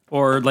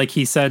 Or like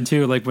he said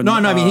too, like when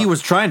I mean he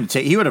was trying to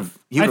take. He would have.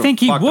 I think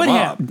he would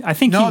have. I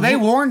think no. They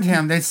warned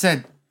him. They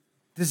said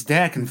this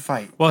dad can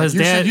fight. Well, his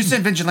dad. You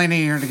said Vigilante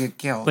here to get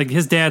killed. Like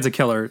his dad's a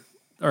killer,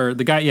 or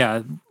the guy.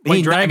 Yeah,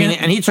 White Dragon,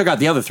 and he took out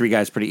the other three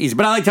guys pretty easy.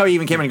 But I liked how he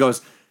even came in and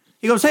goes.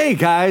 He goes, "Hey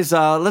guys,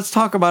 let's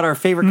talk about our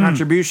favorite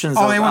contributions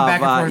they went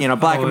back and forth.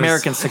 Black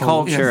Americans to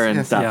culture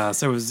and stuff." Yeah,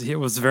 so it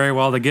was very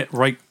well to get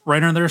right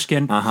under their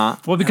skin. Uh-huh.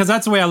 Well, because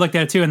that's the way I looked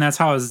at it too, and that's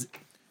how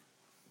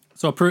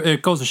so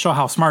it goes to show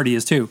how smart he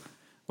is too,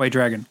 White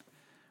Dragon,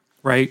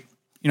 right?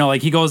 You know,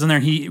 like he goes in there,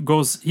 he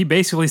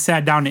basically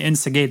sat down to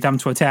instigate them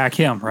to attack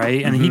him,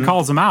 right? And he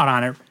calls them out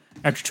on it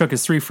after he took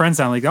his three friends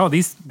down, like, oh,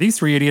 these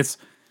three idiots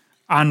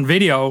on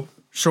video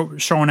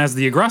showing as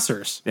the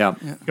aggressors. Yeah.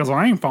 He goes, well,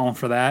 I ain't falling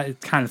for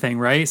that kind of thing,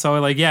 right? So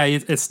like, yeah,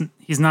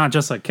 he's not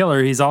just a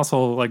killer, he's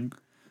also like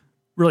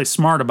really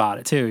smart about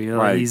it too. You know,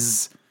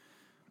 right.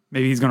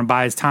 Maybe he's going to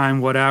buy his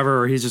time,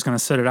 whatever, or he's just going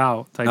to sit it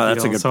out. Type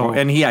that's deal. a good point.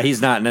 And he's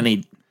not in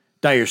any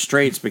dire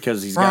straits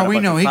because he's got. We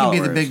know he followers.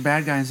 can be the big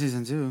bad guy in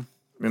season 2.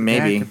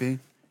 Maybe. Could be.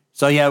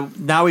 So yeah,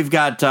 now we've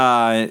got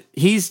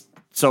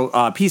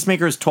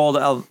Peacemaker's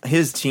told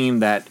his team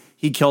that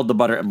he killed the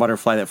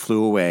butterfly that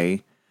flew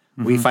away.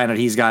 Mm-hmm. We find out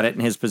he's got it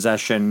in his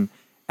possession,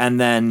 and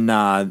then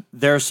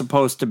they're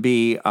supposed to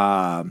be.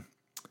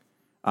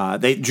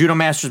 Judo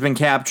Master's been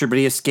captured, but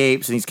he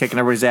escapes and he's kicking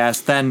everybody's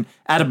ass. Then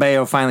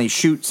Adebayo finally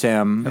shoots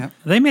him. Yep.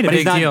 They made a but big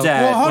he's not deal.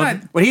 dead. Well, hold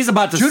on. What he's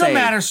about to Judo say.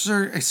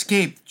 Master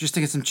escaped just to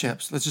get some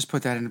chips. Let's just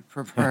put that in.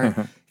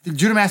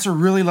 Judo Master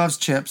really loves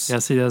chips.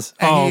 Yes, he does.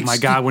 And Oh my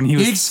God, when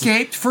he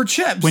escaped for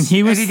chips. and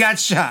he got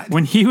shot.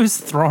 When he was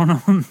throwing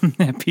him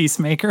that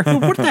Peacemaker,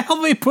 what the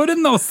hell did they put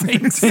in those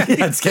things? Yeah,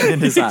 it's getting in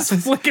his He's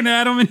eyes. flicking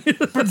at him,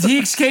 But he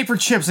escaped for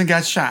chips and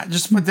got shot.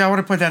 I want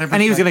to put that in.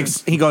 And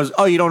he goes,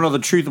 oh, you don't know the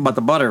truth about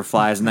the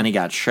butterflies, and then he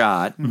got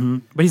shot. Mm-hmm.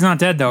 But he's not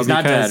dead though. He's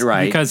not dead,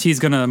 right? Because he's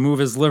gonna move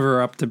his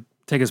liver up to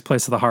take his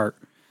place of the heart.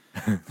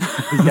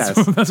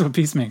 Yes. That's what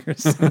Peacemaker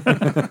is.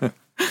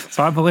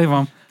 So I believe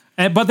him.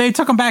 But they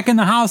took him back in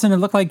the house, and it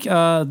looked like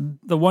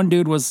the one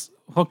dude was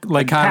hooked,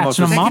 like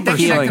patching him up or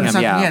healing something.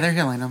 him. Yeah, they're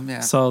healing him. Yeah.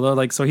 So they're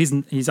like, so he's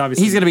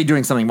obviously he's going to be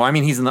doing something more. I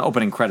mean, he's in the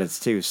opening credits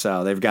too,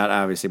 so they've got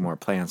obviously more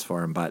plans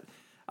for him. But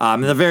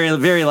the very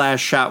very last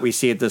shot we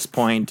see at this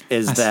point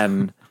is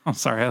then. I'm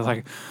sorry, I was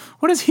like,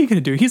 what is he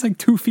going to do? He's like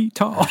 2 feet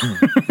tall.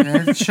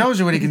 Yeah, it shows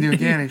you what he can do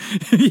again.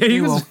 He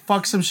will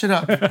fuck some shit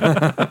up.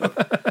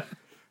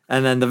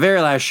 And then the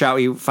very last shot,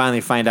 we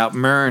finally find out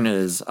Murn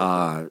is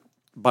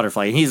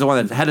Butterfly. And he's the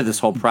one that headed this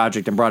whole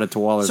project and brought it to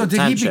Waller's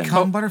attention. Did he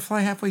become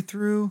Butterfly halfway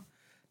through?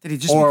 Did he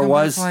just become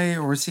Butterfly,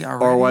 or was he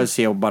already? Or was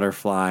he a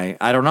Butterfly?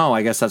 I don't know.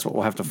 I guess that's what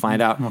we'll have to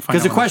find out.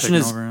 Because the question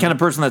is, can a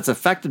person that's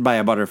affected by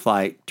a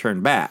butterfly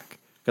turn back?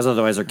 Because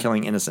otherwise they're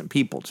killing innocent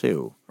people,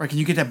 too. Or can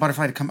you get that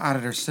butterfly to come out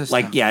of their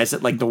system? Is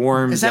it like the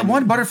worms? Is that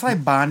one butterfly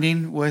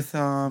bonding with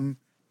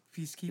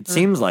Peacekeeper? It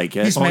seems like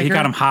it. Oh, he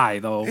got him high,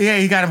 though. Yeah,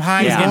 he got him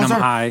high. Yeah. Getting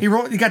him high.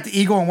 He got the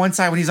eagle on one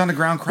side when he's on the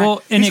ground crying.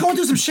 Well, he's going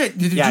through some shit.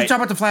 Did you talk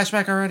about the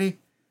flashback already?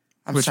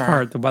 Which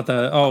part? About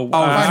the... I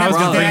was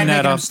going to bring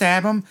that up. Him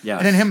stab him. Yeah.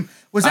 And then him...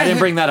 I didn't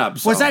bring that up.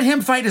 So. Was that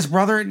him fight his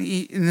brother and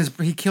he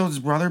killed his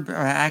brother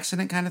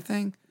accident kind of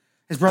thing?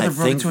 His brother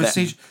broke into a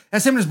seizure.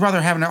 That's him and his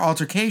brother having an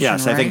altercation,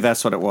 Yes, right? I think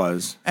that's what it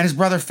was. And his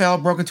brother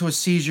broke into a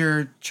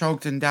seizure,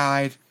 choked, and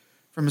died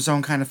from his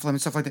own kind of phlegm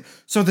and stuff like that.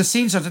 So the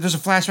scene starts, there's a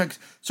flashback.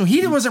 So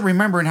he wasn't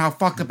remembering how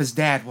fucked up his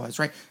dad was,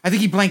 right? I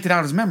think he blanked it out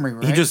of his memory,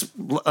 right?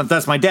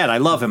 That's my dad. I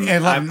love him.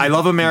 I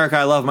love America.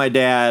 I love my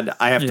dad.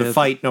 I have to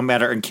fight no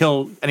matter and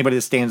kill anybody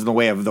that stands in the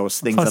way of those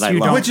things that I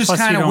love. Which is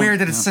kind of weird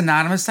that it's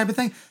synonymous type of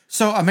thing.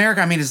 So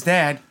America, his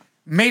dad,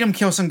 made him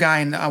kill some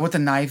guy with a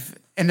knife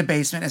in the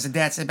basement as a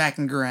dad sat back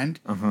and grinned.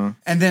 Uh-huh.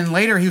 And then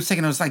later he was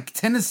taking those like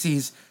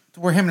tendencies to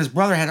where him and his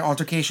brother had an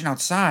altercation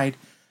outside.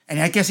 And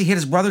I guess he hit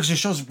his brother because he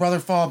shows his brother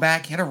fall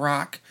back, hit a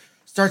rock,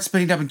 starts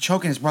spitting up and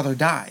choking. His brother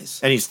dies.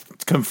 And he's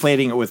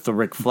conflating it with the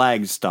Rick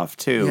Flag stuff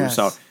too. Yes.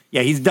 So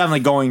yeah, he's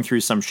definitely going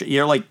through some shit.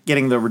 You're like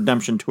getting the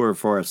redemption tour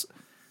for a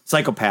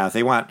psychopath.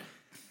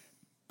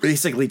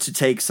 basically to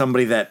take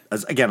somebody that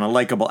is, again, a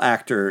likable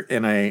actor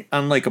in a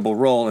unlikable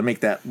role and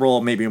make that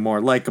role maybe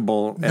more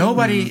likable.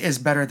 Nobody is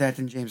better at that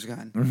than James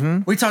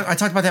Gunn. I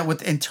talked about that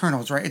with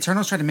Eternals, right?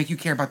 Eternals tried to make you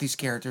care about these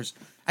characters.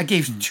 I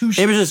gave It was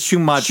just too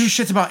much. two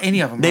shits about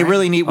any of them. They right?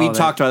 really need. We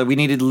talked about it. We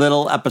needed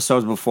little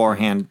episodes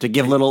beforehand to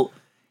give little.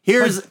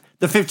 Here's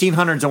the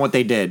 1500s and what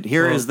they did.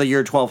 Here is the year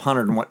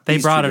 1200 and what They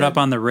these brought two it up did.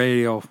 on the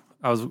radio.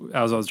 I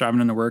was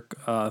driving into work,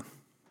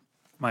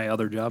 my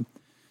other job.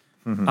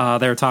 They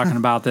were talking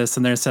about this,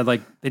 and they said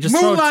like they just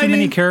throw too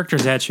many Moonlighting.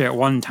 characters at you at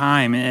one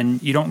time,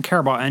 and you don't care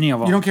about any of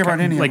them. You don't care about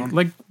any of like, them.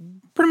 Like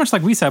pretty much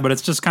like we said, but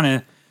it's just kind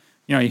of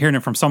you're hearing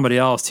it from somebody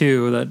else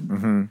too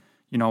that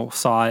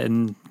saw it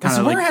and kind Listen,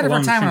 of we're like ahead of our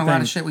along the time same on a lot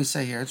thing. of shit we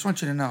say here. I just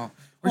want you to know.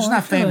 We're just Well, I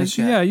not feel famous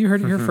like- yet. Yeah, you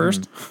heard it here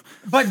first.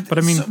 But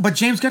I mean- but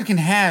James Gunn can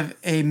have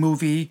a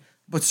movie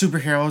with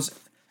superheroes,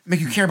 make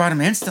you care about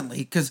him instantly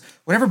because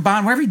whatever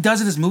he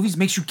does in his movies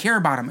makes you care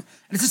about him. And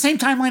it's the same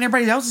timeline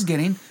everybody else is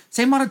getting,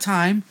 same amount of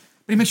time,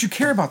 but he makes you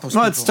care about those.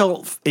 No, people. it's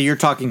still you're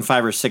talking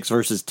 5 or 6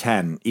 versus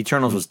 10.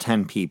 Eternals was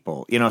 10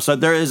 people. So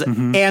there is,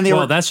 and they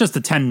Well, were. that's just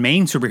the 10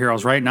 main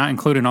superheroes, right? Not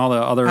including all the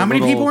other. How many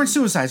little- people were in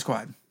Suicide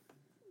Squad?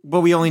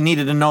 But we only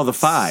needed to know the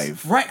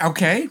 5 Right.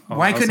 Okay.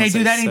 Why I was couldn't they gonna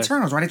do that say in 6.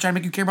 Eternals? Why did they try to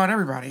make you care about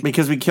everybody?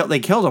 because they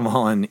killed them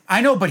all. And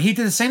I know, but he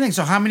did the same thing.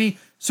 So how many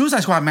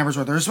Suicide Squad members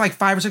were there? There's like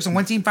 5 or 6 on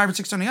one team, 5 or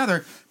 6 on the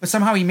other. But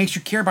somehow he makes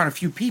you care about a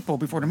few people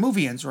before the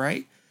movie ends,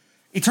 right?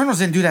 Eternals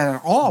didn't do that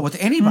at all with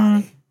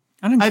anybody.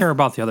 I didn't care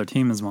about the other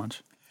team as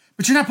much.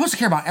 But you're not supposed to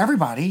care about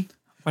everybody.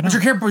 Why But not?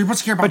 you're supposed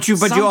to care about but you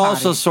somebody.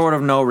 also sort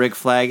of know Rick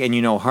Flag and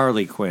you know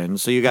Harley Quinn,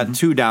 so you got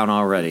 2 down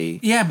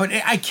already. Yeah, but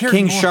I care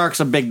King more. Shark's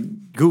a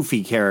big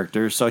goofy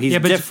character, so he's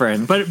but,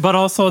 different. But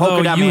also Polka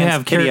though Dot you Man's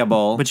have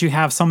pitiable. but you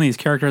have some of these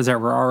characters that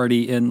were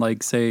already in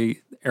like say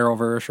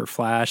Arrowverse or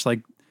Flash, like,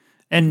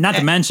 and not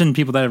to mention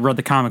people that have read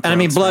the comic. And I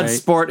mean, books, right?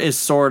 Bloodsport is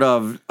sort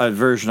of a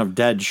version of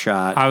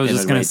Deadshot. I was in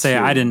just a gonna way, say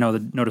too. I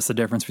didn't notice the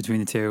difference between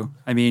the two.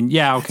 I mean,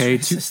 yeah, okay,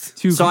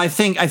 two So I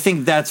think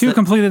that's two the,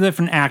 completely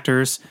different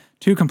actors,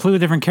 two completely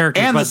different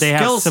characters, and but the they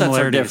have skill sets are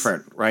similarities.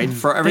 different, right?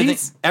 For everything,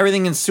 Things-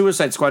 everything in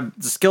Suicide Squad,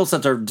 the skill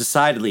sets are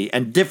decidedly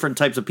and different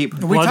types of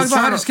people. We talked about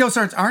how Bloodsport- the skill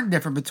sets aren't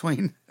different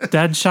between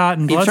Deadshot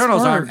and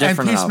Eternals Bloodsport. aren't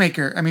different and enough.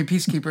 Peacemaker. I mean,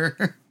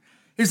 Peacekeeper.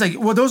 He's like,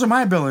 well, those are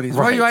my abilities.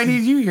 What do I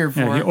need you here for?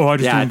 Yeah, I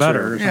just Yeah, doing better.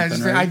 true. Or Yeah, something,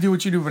 just, right? I do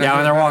what you do, but I Yeah, do when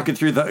it they're better. walking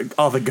through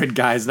all the good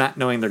guys, not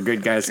knowing they're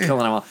good guys,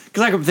 killing them all.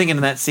 Because I'm thinking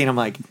in that scene, I'm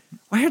like,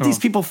 why aren't these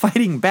people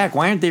fighting back?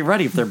 Why aren't they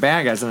ready if they're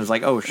bad guys? And it's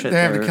like, oh shit, They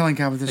have a killing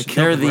competition.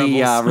 They're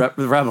the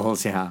Rebels.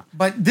 rebels, yeah.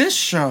 But this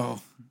show,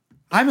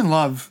 I'm in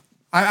love.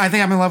 I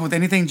think I'm in love with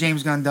anything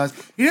James Gunn does.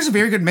 He does a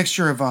very good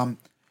mixture of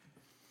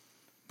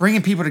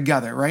bringing people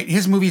together, right?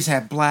 His movies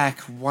have black,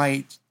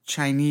 white,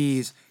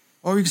 Chinese,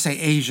 or you could say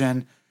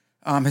Asian,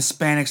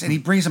 Hispanics, and he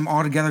brings them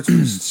all together to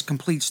this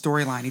complete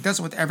storyline. He does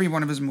it with every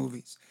one of his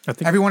movies,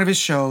 every one of his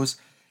shows.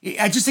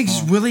 I just think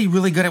he's really,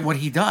 really good at what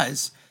he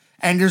does.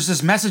 And there's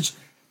this message.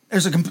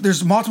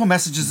 There's multiple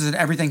messages in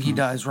everything he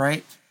does,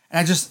 right? And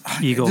I just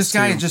Eagles, this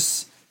guy too.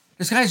 just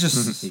this guy is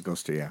just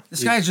Eagles too, yeah.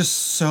 this guy is just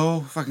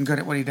so fucking good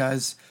at what he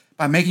does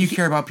by making you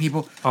care about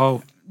people.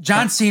 Oh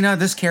John Cena,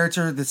 this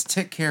character, this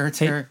Tick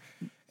character.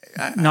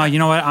 no, you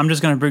know what? I'm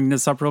just gonna bring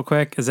this up real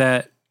quick. Is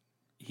that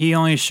he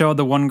only showed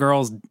the one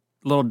girl's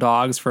little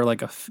dogs for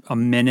like a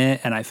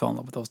minute, and I fell in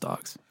love with those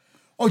dogs.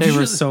 Oh, They did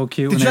were you- so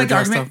cute Did when you they like were the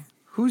dressed argument? up.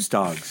 Whose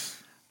dogs?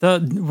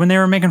 When they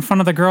were making fun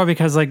of the girl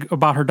because like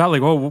about her dog,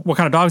 like, oh, what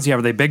kind of dogs do you have?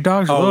 Are they big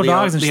dogs or Oh, little Leo-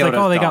 dogs? And she's like,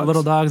 Leota's oh, they got dogs.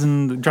 little dogs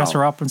and dress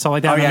her up and stuff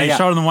like that. And then they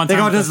showed them the one They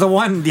time. go, does the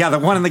one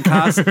in the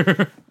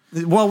costume?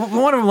 Well,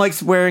 one of them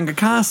likes wearing a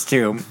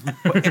costume.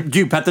 Do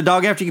you pet the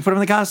dog after you put him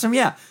in the costume?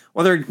 Yeah.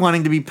 Well, they're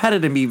wanting to be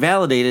petted and be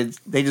validated.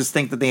 They just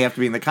think that they have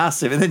to be in the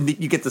costume. And then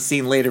you get the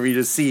scene later where you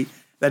just see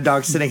that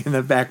dog sitting in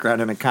the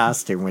background in a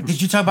costume. Which,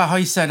 Did you talk about how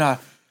he said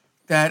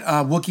that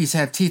Wookiees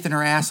have teeth in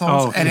their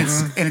assholes Oh, and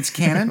it's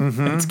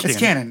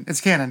canon?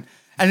 It's canon.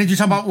 And then you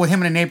talk about with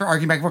him and a neighbor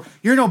arguing back and forth.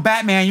 You're no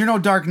Batman. You're no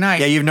Dark Knight.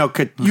 yeah, you have no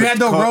You had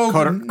no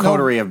rogue-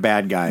 coterie of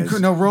bad guys.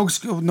 no rogue.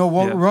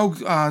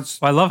 Rogue. Well,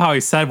 I love how he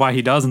said why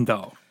he doesn't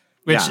though,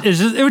 which Yeah. is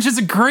just, it was just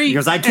a great.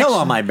 Because I kill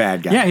all my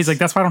bad guys. Yeah, he's like,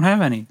 that's why I don't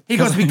have any. He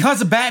goes,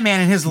 because of Batman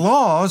and his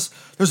laws,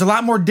 there's a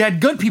lot more dead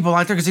good people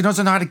out there because he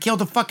doesn't know how to kill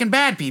the fucking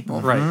bad people.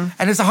 Right.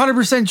 And it's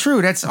 100%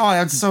 true. That's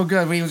so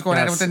good when he was going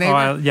at it with the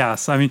neighbor.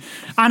 Yes, I mean,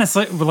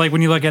 honestly, like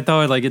when you look at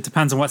though, like it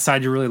depends on what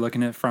side you're really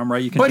looking at it from,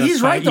 right? You can But he's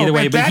justify right it though. either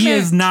way, man. but he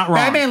is not wrong.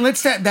 Batman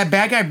lets that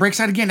bad guy breaks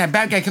out again. That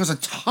bad guy kills a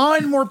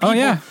ton more people. Oh,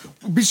 yeah.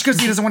 Because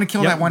he doesn't want to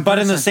kill Yep. that one But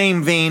person. in the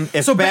same vein,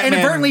 if so Batman,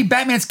 inadvertently,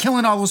 Batman's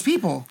killing all those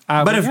people.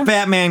 but if yeah.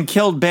 Batman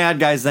killed bad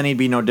guys, then he'd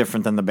be no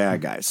different than the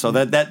bad guys. So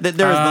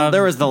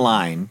there is the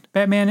line.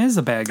 Batman is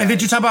a bad guy. And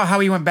did you talk about how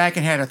he went back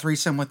and had a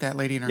threesome with that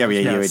lady in her Yeah, house?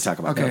 we Yes. talk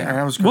about Okay, that. all right,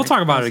 that was great. We'll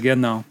talk about it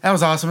again though. That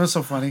was awesome. It was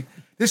so funny.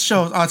 This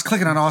show, it's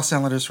clicking on all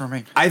cylinders for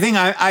me. I think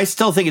I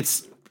still think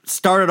it's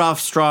started off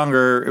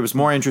stronger. It was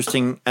more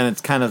interesting, and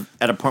it's kind of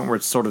at a point where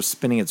it's sort of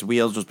spinning its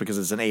wheels just because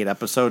it's an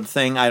 8-episode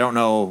thing. I don't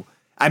know.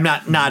 I'm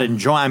not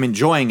enjoying. I'm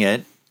enjoying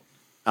it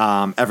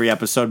every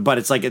episode, but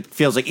it's like it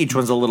feels like each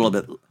one's a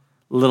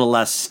little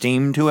less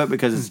steam to it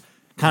because it's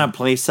kind of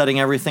place setting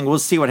everything. We'll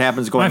see what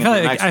happens going into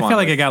the next one. I feel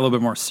like it got a little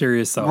bit more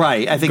serious though.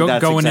 Right, I think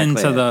that's going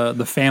exactly into it.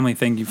 the family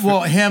thing.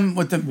 Well, him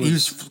with he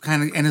was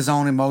kind of in his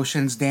own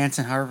emotions,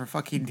 dancing however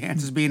fuck he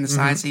dances, being the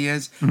size he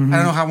is. I don't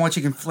know how much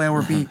he can flail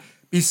or be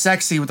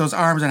sexy with those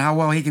arms, and how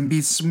well he can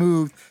be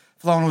smooth,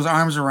 flowing those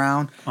arms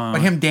around. But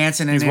him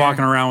dancing, he's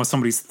walking around with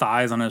somebody's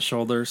thighs on his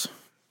shoulders.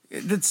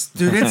 It's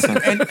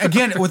and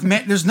again with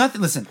men, there's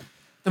nothing. Listen,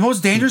 the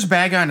most dangerous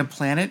bad guy on the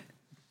planet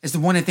is the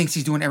one that thinks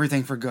he's doing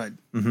everything for good.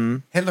 Mm-hmm.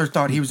 Hitler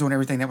thought he was doing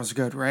everything that was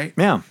good, right?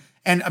 Yeah.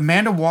 And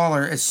Amanda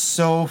Waller is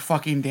so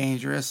fucking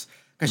dangerous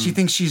because she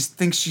thinks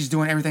she's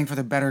doing everything for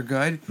the better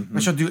good,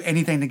 but she'll do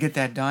anything to get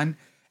that done.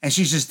 And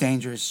she's just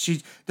dangerous.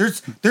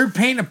 They're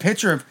painting a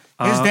picture of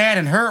his dad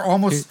and her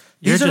almost.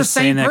 These are the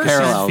same person.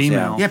 Parallels,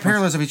 female. Yeah,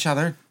 parallels of each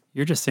other.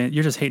 You're just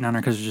hating on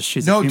her because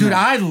she's no, a female. dude.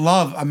 I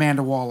love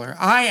Amanda Waller.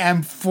 I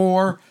am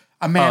for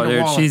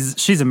Amanda Waller.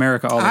 She's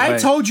America all the way. I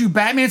told you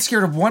Batman's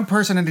scared of one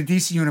person in the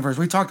DC universe.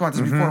 We talked about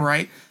this before,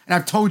 right? And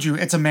I've told you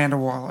it's Amanda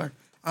Waller.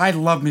 I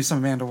love me some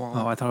Amanda Waller.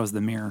 Oh, I thought it was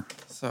the mirror.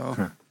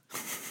 So,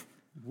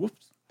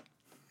 Whoops.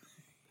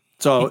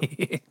 So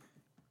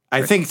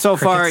I think so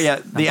far,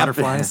 the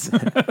butterflies.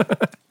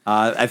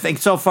 I think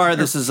so far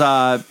this is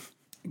a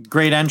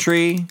great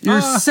entry.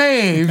 you're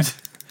saved.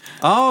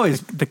 Oh, is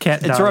The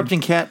cat died.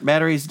 interrupting cat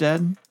battery's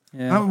dead?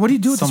 Yeah. What do you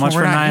do with So this much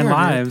when for we're not 9 here, dude?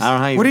 lives. I don't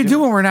know how you What do you do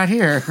when we're not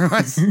here?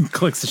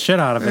 Clicks the shit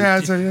out of it.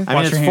 Yeah, so, yeah. I mean,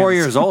 Wash it's your 4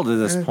 hands. years old at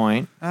this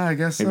point. I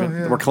guess so.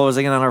 Yeah. We're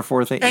closing in on our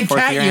fourth and fourth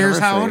cat year years,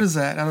 how anniversary. old is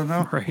that? I don't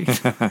know.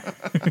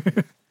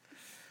 Right.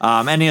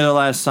 Any other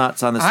last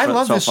thoughts on this? I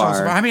love so this show.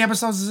 far? How many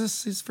episodes is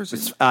this? His first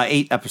season?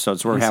 8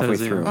 episodes. We're He halfway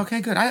says through. 0.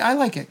 Okay, good. I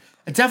like it.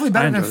 It's definitely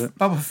better I than enjoyed it.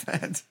 Boba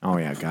Fett. Oh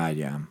yeah, God,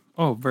 yeah.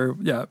 Oh,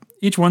 yeah.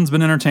 Each one's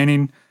been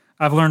entertaining.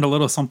 I've learned a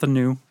little something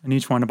new in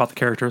each one about the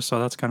characters, so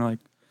that's kind of like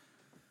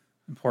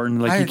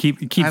important. Like you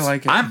keep I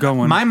like it.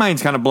 going. My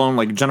mind's kind of blown,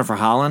 like Jennifer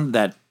Holland,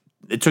 that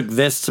it took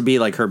this to be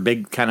like her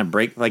big kind of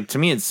break. Like to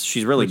me,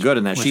 she's really good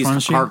in that. which She's one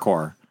is she?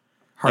 hardcore.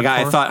 Like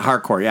I Hardcore? thought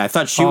hardcore. Yeah, I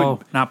thought she would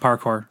not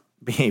parkour.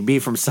 be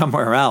from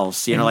somewhere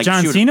else. You know, like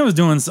John she would- Cena was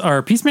doing,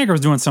 or Peacemaker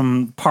was doing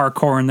some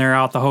parkour in there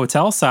out the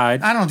hotel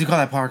side. I don't know if you call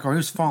that parkour. He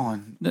was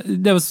falling.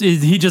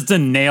 He just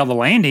didn't nail the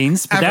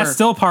landings, but Ever. that's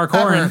still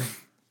parkouring. Ever.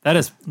 That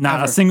is not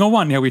Ever. a single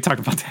one. Yeah, we talked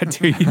about that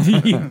too.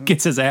 He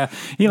gets his ass.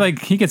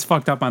 He gets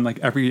fucked up on like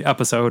every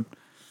episode,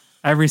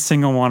 every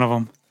single one of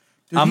them.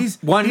 Dude,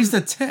 he's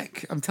the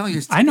tick. I'm telling you.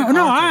 He's I know. ticking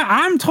No, off it.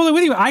 I'm totally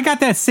with you. I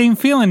got that same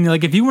feeling.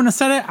 Like if you wouldn't have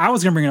said it, I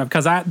was gonna bring it up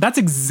because that's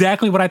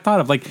exactly what I thought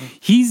of. Like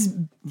he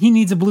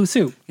needs a blue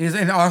suit. He's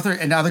an author,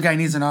 and the other guy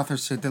needs an author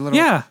suit. The little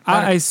Yeah,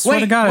 I swear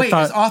to God, I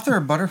thought- is author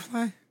a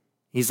butterfly?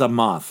 he's a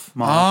moth.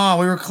 Oh,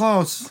 we were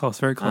close. Close,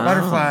 very close.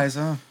 Butterflies.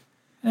 Oh.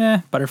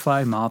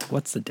 Butterfly, moth.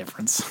 What's the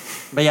difference?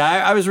 But yeah,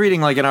 I was reading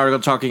like an article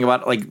talking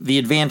about like the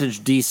advantage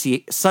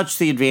DC,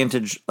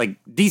 like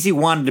DC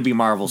wanted to be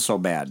Marvel so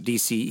bad,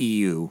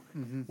 DCEU,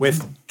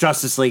 with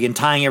Justice League and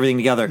tying everything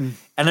together,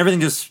 and everything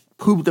just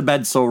pooped the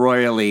bed so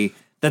royally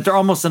that they're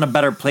almost in a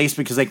better place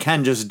because they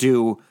can just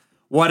do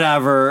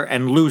whatever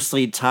and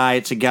loosely tie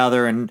it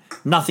together, and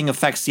nothing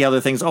affects the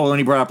other things. Oh, when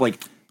he brought up like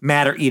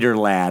Matter Eater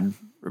Lad,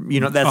 you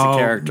know that's a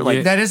character like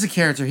yeah. That is a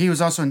character. He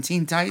was also in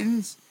Teen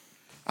Titans.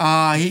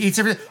 He eats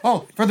everything.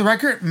 Oh, for the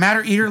record,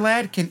 Matter Eater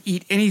Lad can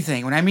eat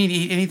anything. When I mean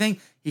eat anything,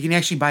 he can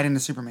actually bite into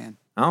Superman.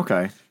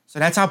 Okay. So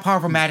that's how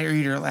powerful Matter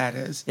Eater Lad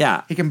is.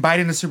 Yeah. He can bite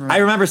into Superman. I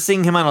remember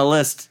seeing him on a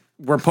list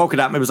where Polka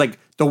Dot Man was like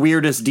the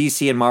weirdest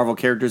DC and Marvel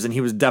characters, and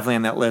he was definitely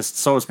on that list.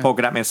 So was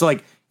Polka Dot Man. So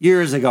like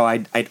years ago, I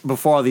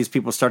before all these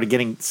people started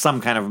getting some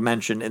kind of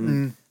mention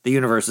in the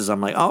universes, I'm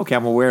like, oh, okay,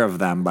 I'm aware of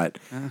them. But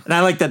and I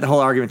like that the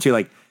whole argument too,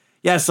 like.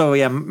 Yeah, so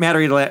yeah, Matt,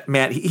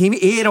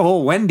 he ate a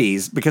whole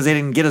Wendy's because they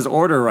didn't get his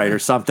order right or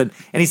something,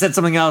 and he said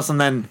something else,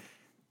 and then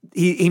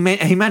he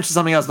mentioned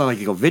something else, and I'm like,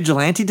 you go,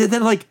 Vigilante did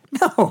that? Like,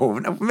 no,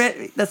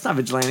 that's not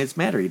Vigilante, it's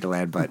Matter Eater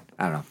Lad, but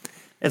I don't know,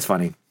 it's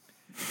funny.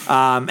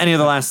 Any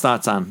other last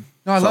thoughts on?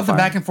 No, I so love the far?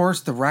 back and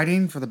forth, the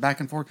writing for the back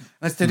and forth.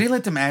 Did they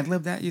let them ad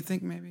lib that? You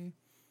think maybe?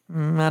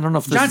 I don't know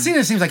if this John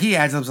Cena seems like he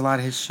ad libs a lot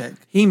of his shit.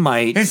 he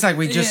might. It's like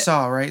we just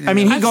saw, right? I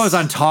mean, he goes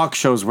on talk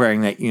shows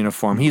wearing that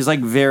uniform. He's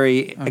like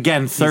very,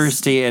 again,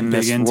 thirsty in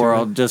this into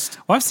world. it. Just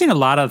Well, I've seen a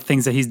lot of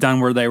things that he's done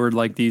where they were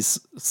like these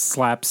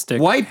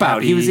slapstick Wipeout.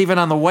 happy- He was even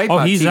on the Wipeout. Oh,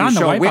 he's TV on the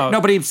show. Wipeout.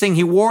 Nobody saying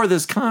he wore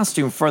this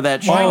costume for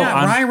that show. Why Oh, not?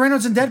 on- Ryan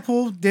Reynolds and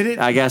Deadpool did it.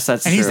 I guess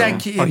that's and he's true.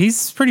 that kid. Oh,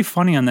 he's pretty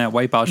funny on that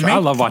Wipeout show. I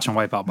Make- love watching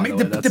Wipeout. By the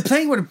way, the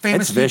playing with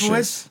famous It's people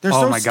vicious. is they're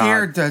Oh so my God.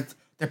 scared to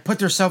put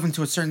themselves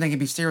into a certain thing and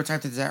be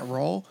stereotyped as that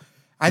role.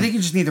 I think you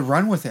just need to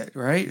run with it,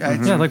 right?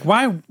 yeah, like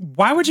why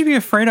would you be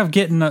afraid of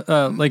getting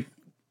like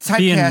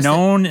being Typecasted.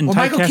 known and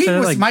Michael typecasted? Keaton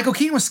was Like, Michael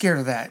Keaton was scared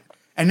of that,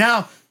 and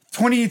now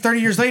 20, 30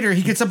 years later,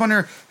 he gets up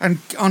on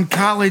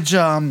college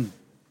bands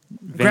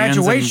and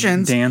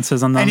graduations,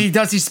 dances on them. and he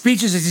does these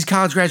speeches at these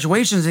college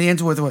graduations, and he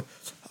ends with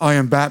 "I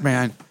am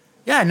Batman."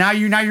 Yeah, now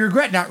you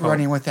regret not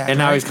running with that, and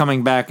now right? he's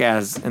coming back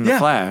as in the Yeah.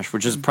 Flash,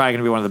 which is probably going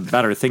to be one of the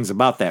better things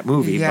about that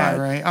movie. Yeah, but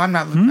right. I'm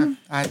not.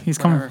 he's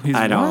coming. whatever. He's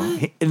I know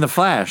what? in the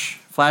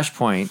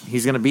Flashpoint,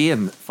 he's going to be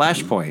in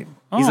Flashpoint.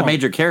 He's a Oh.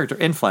 major character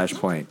in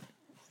Flashpoint.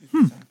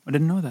 I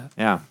didn't know that.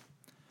 Yeah.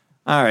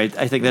 All right.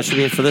 I think that should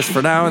be it for this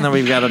for now, and then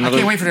we've got another,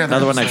 can't wait for the other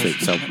another one next week.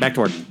 episodes. So back to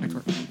work.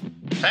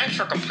 Thanks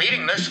for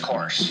completing this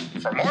course.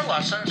 For more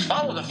lessons,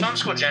 follow the Film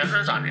School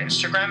Janitors on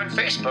Instagram and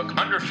Facebook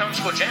under Film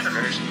School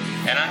Janitors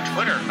and on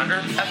Twitter under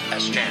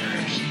FS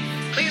Janitors.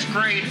 Please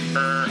rate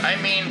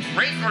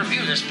and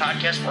review this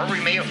podcast wherever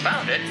you may have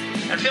found it,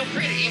 and feel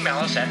free to email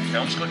us at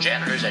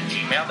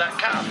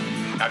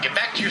filmschooljanitors@gmail.com. Now get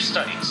back to your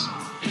studies.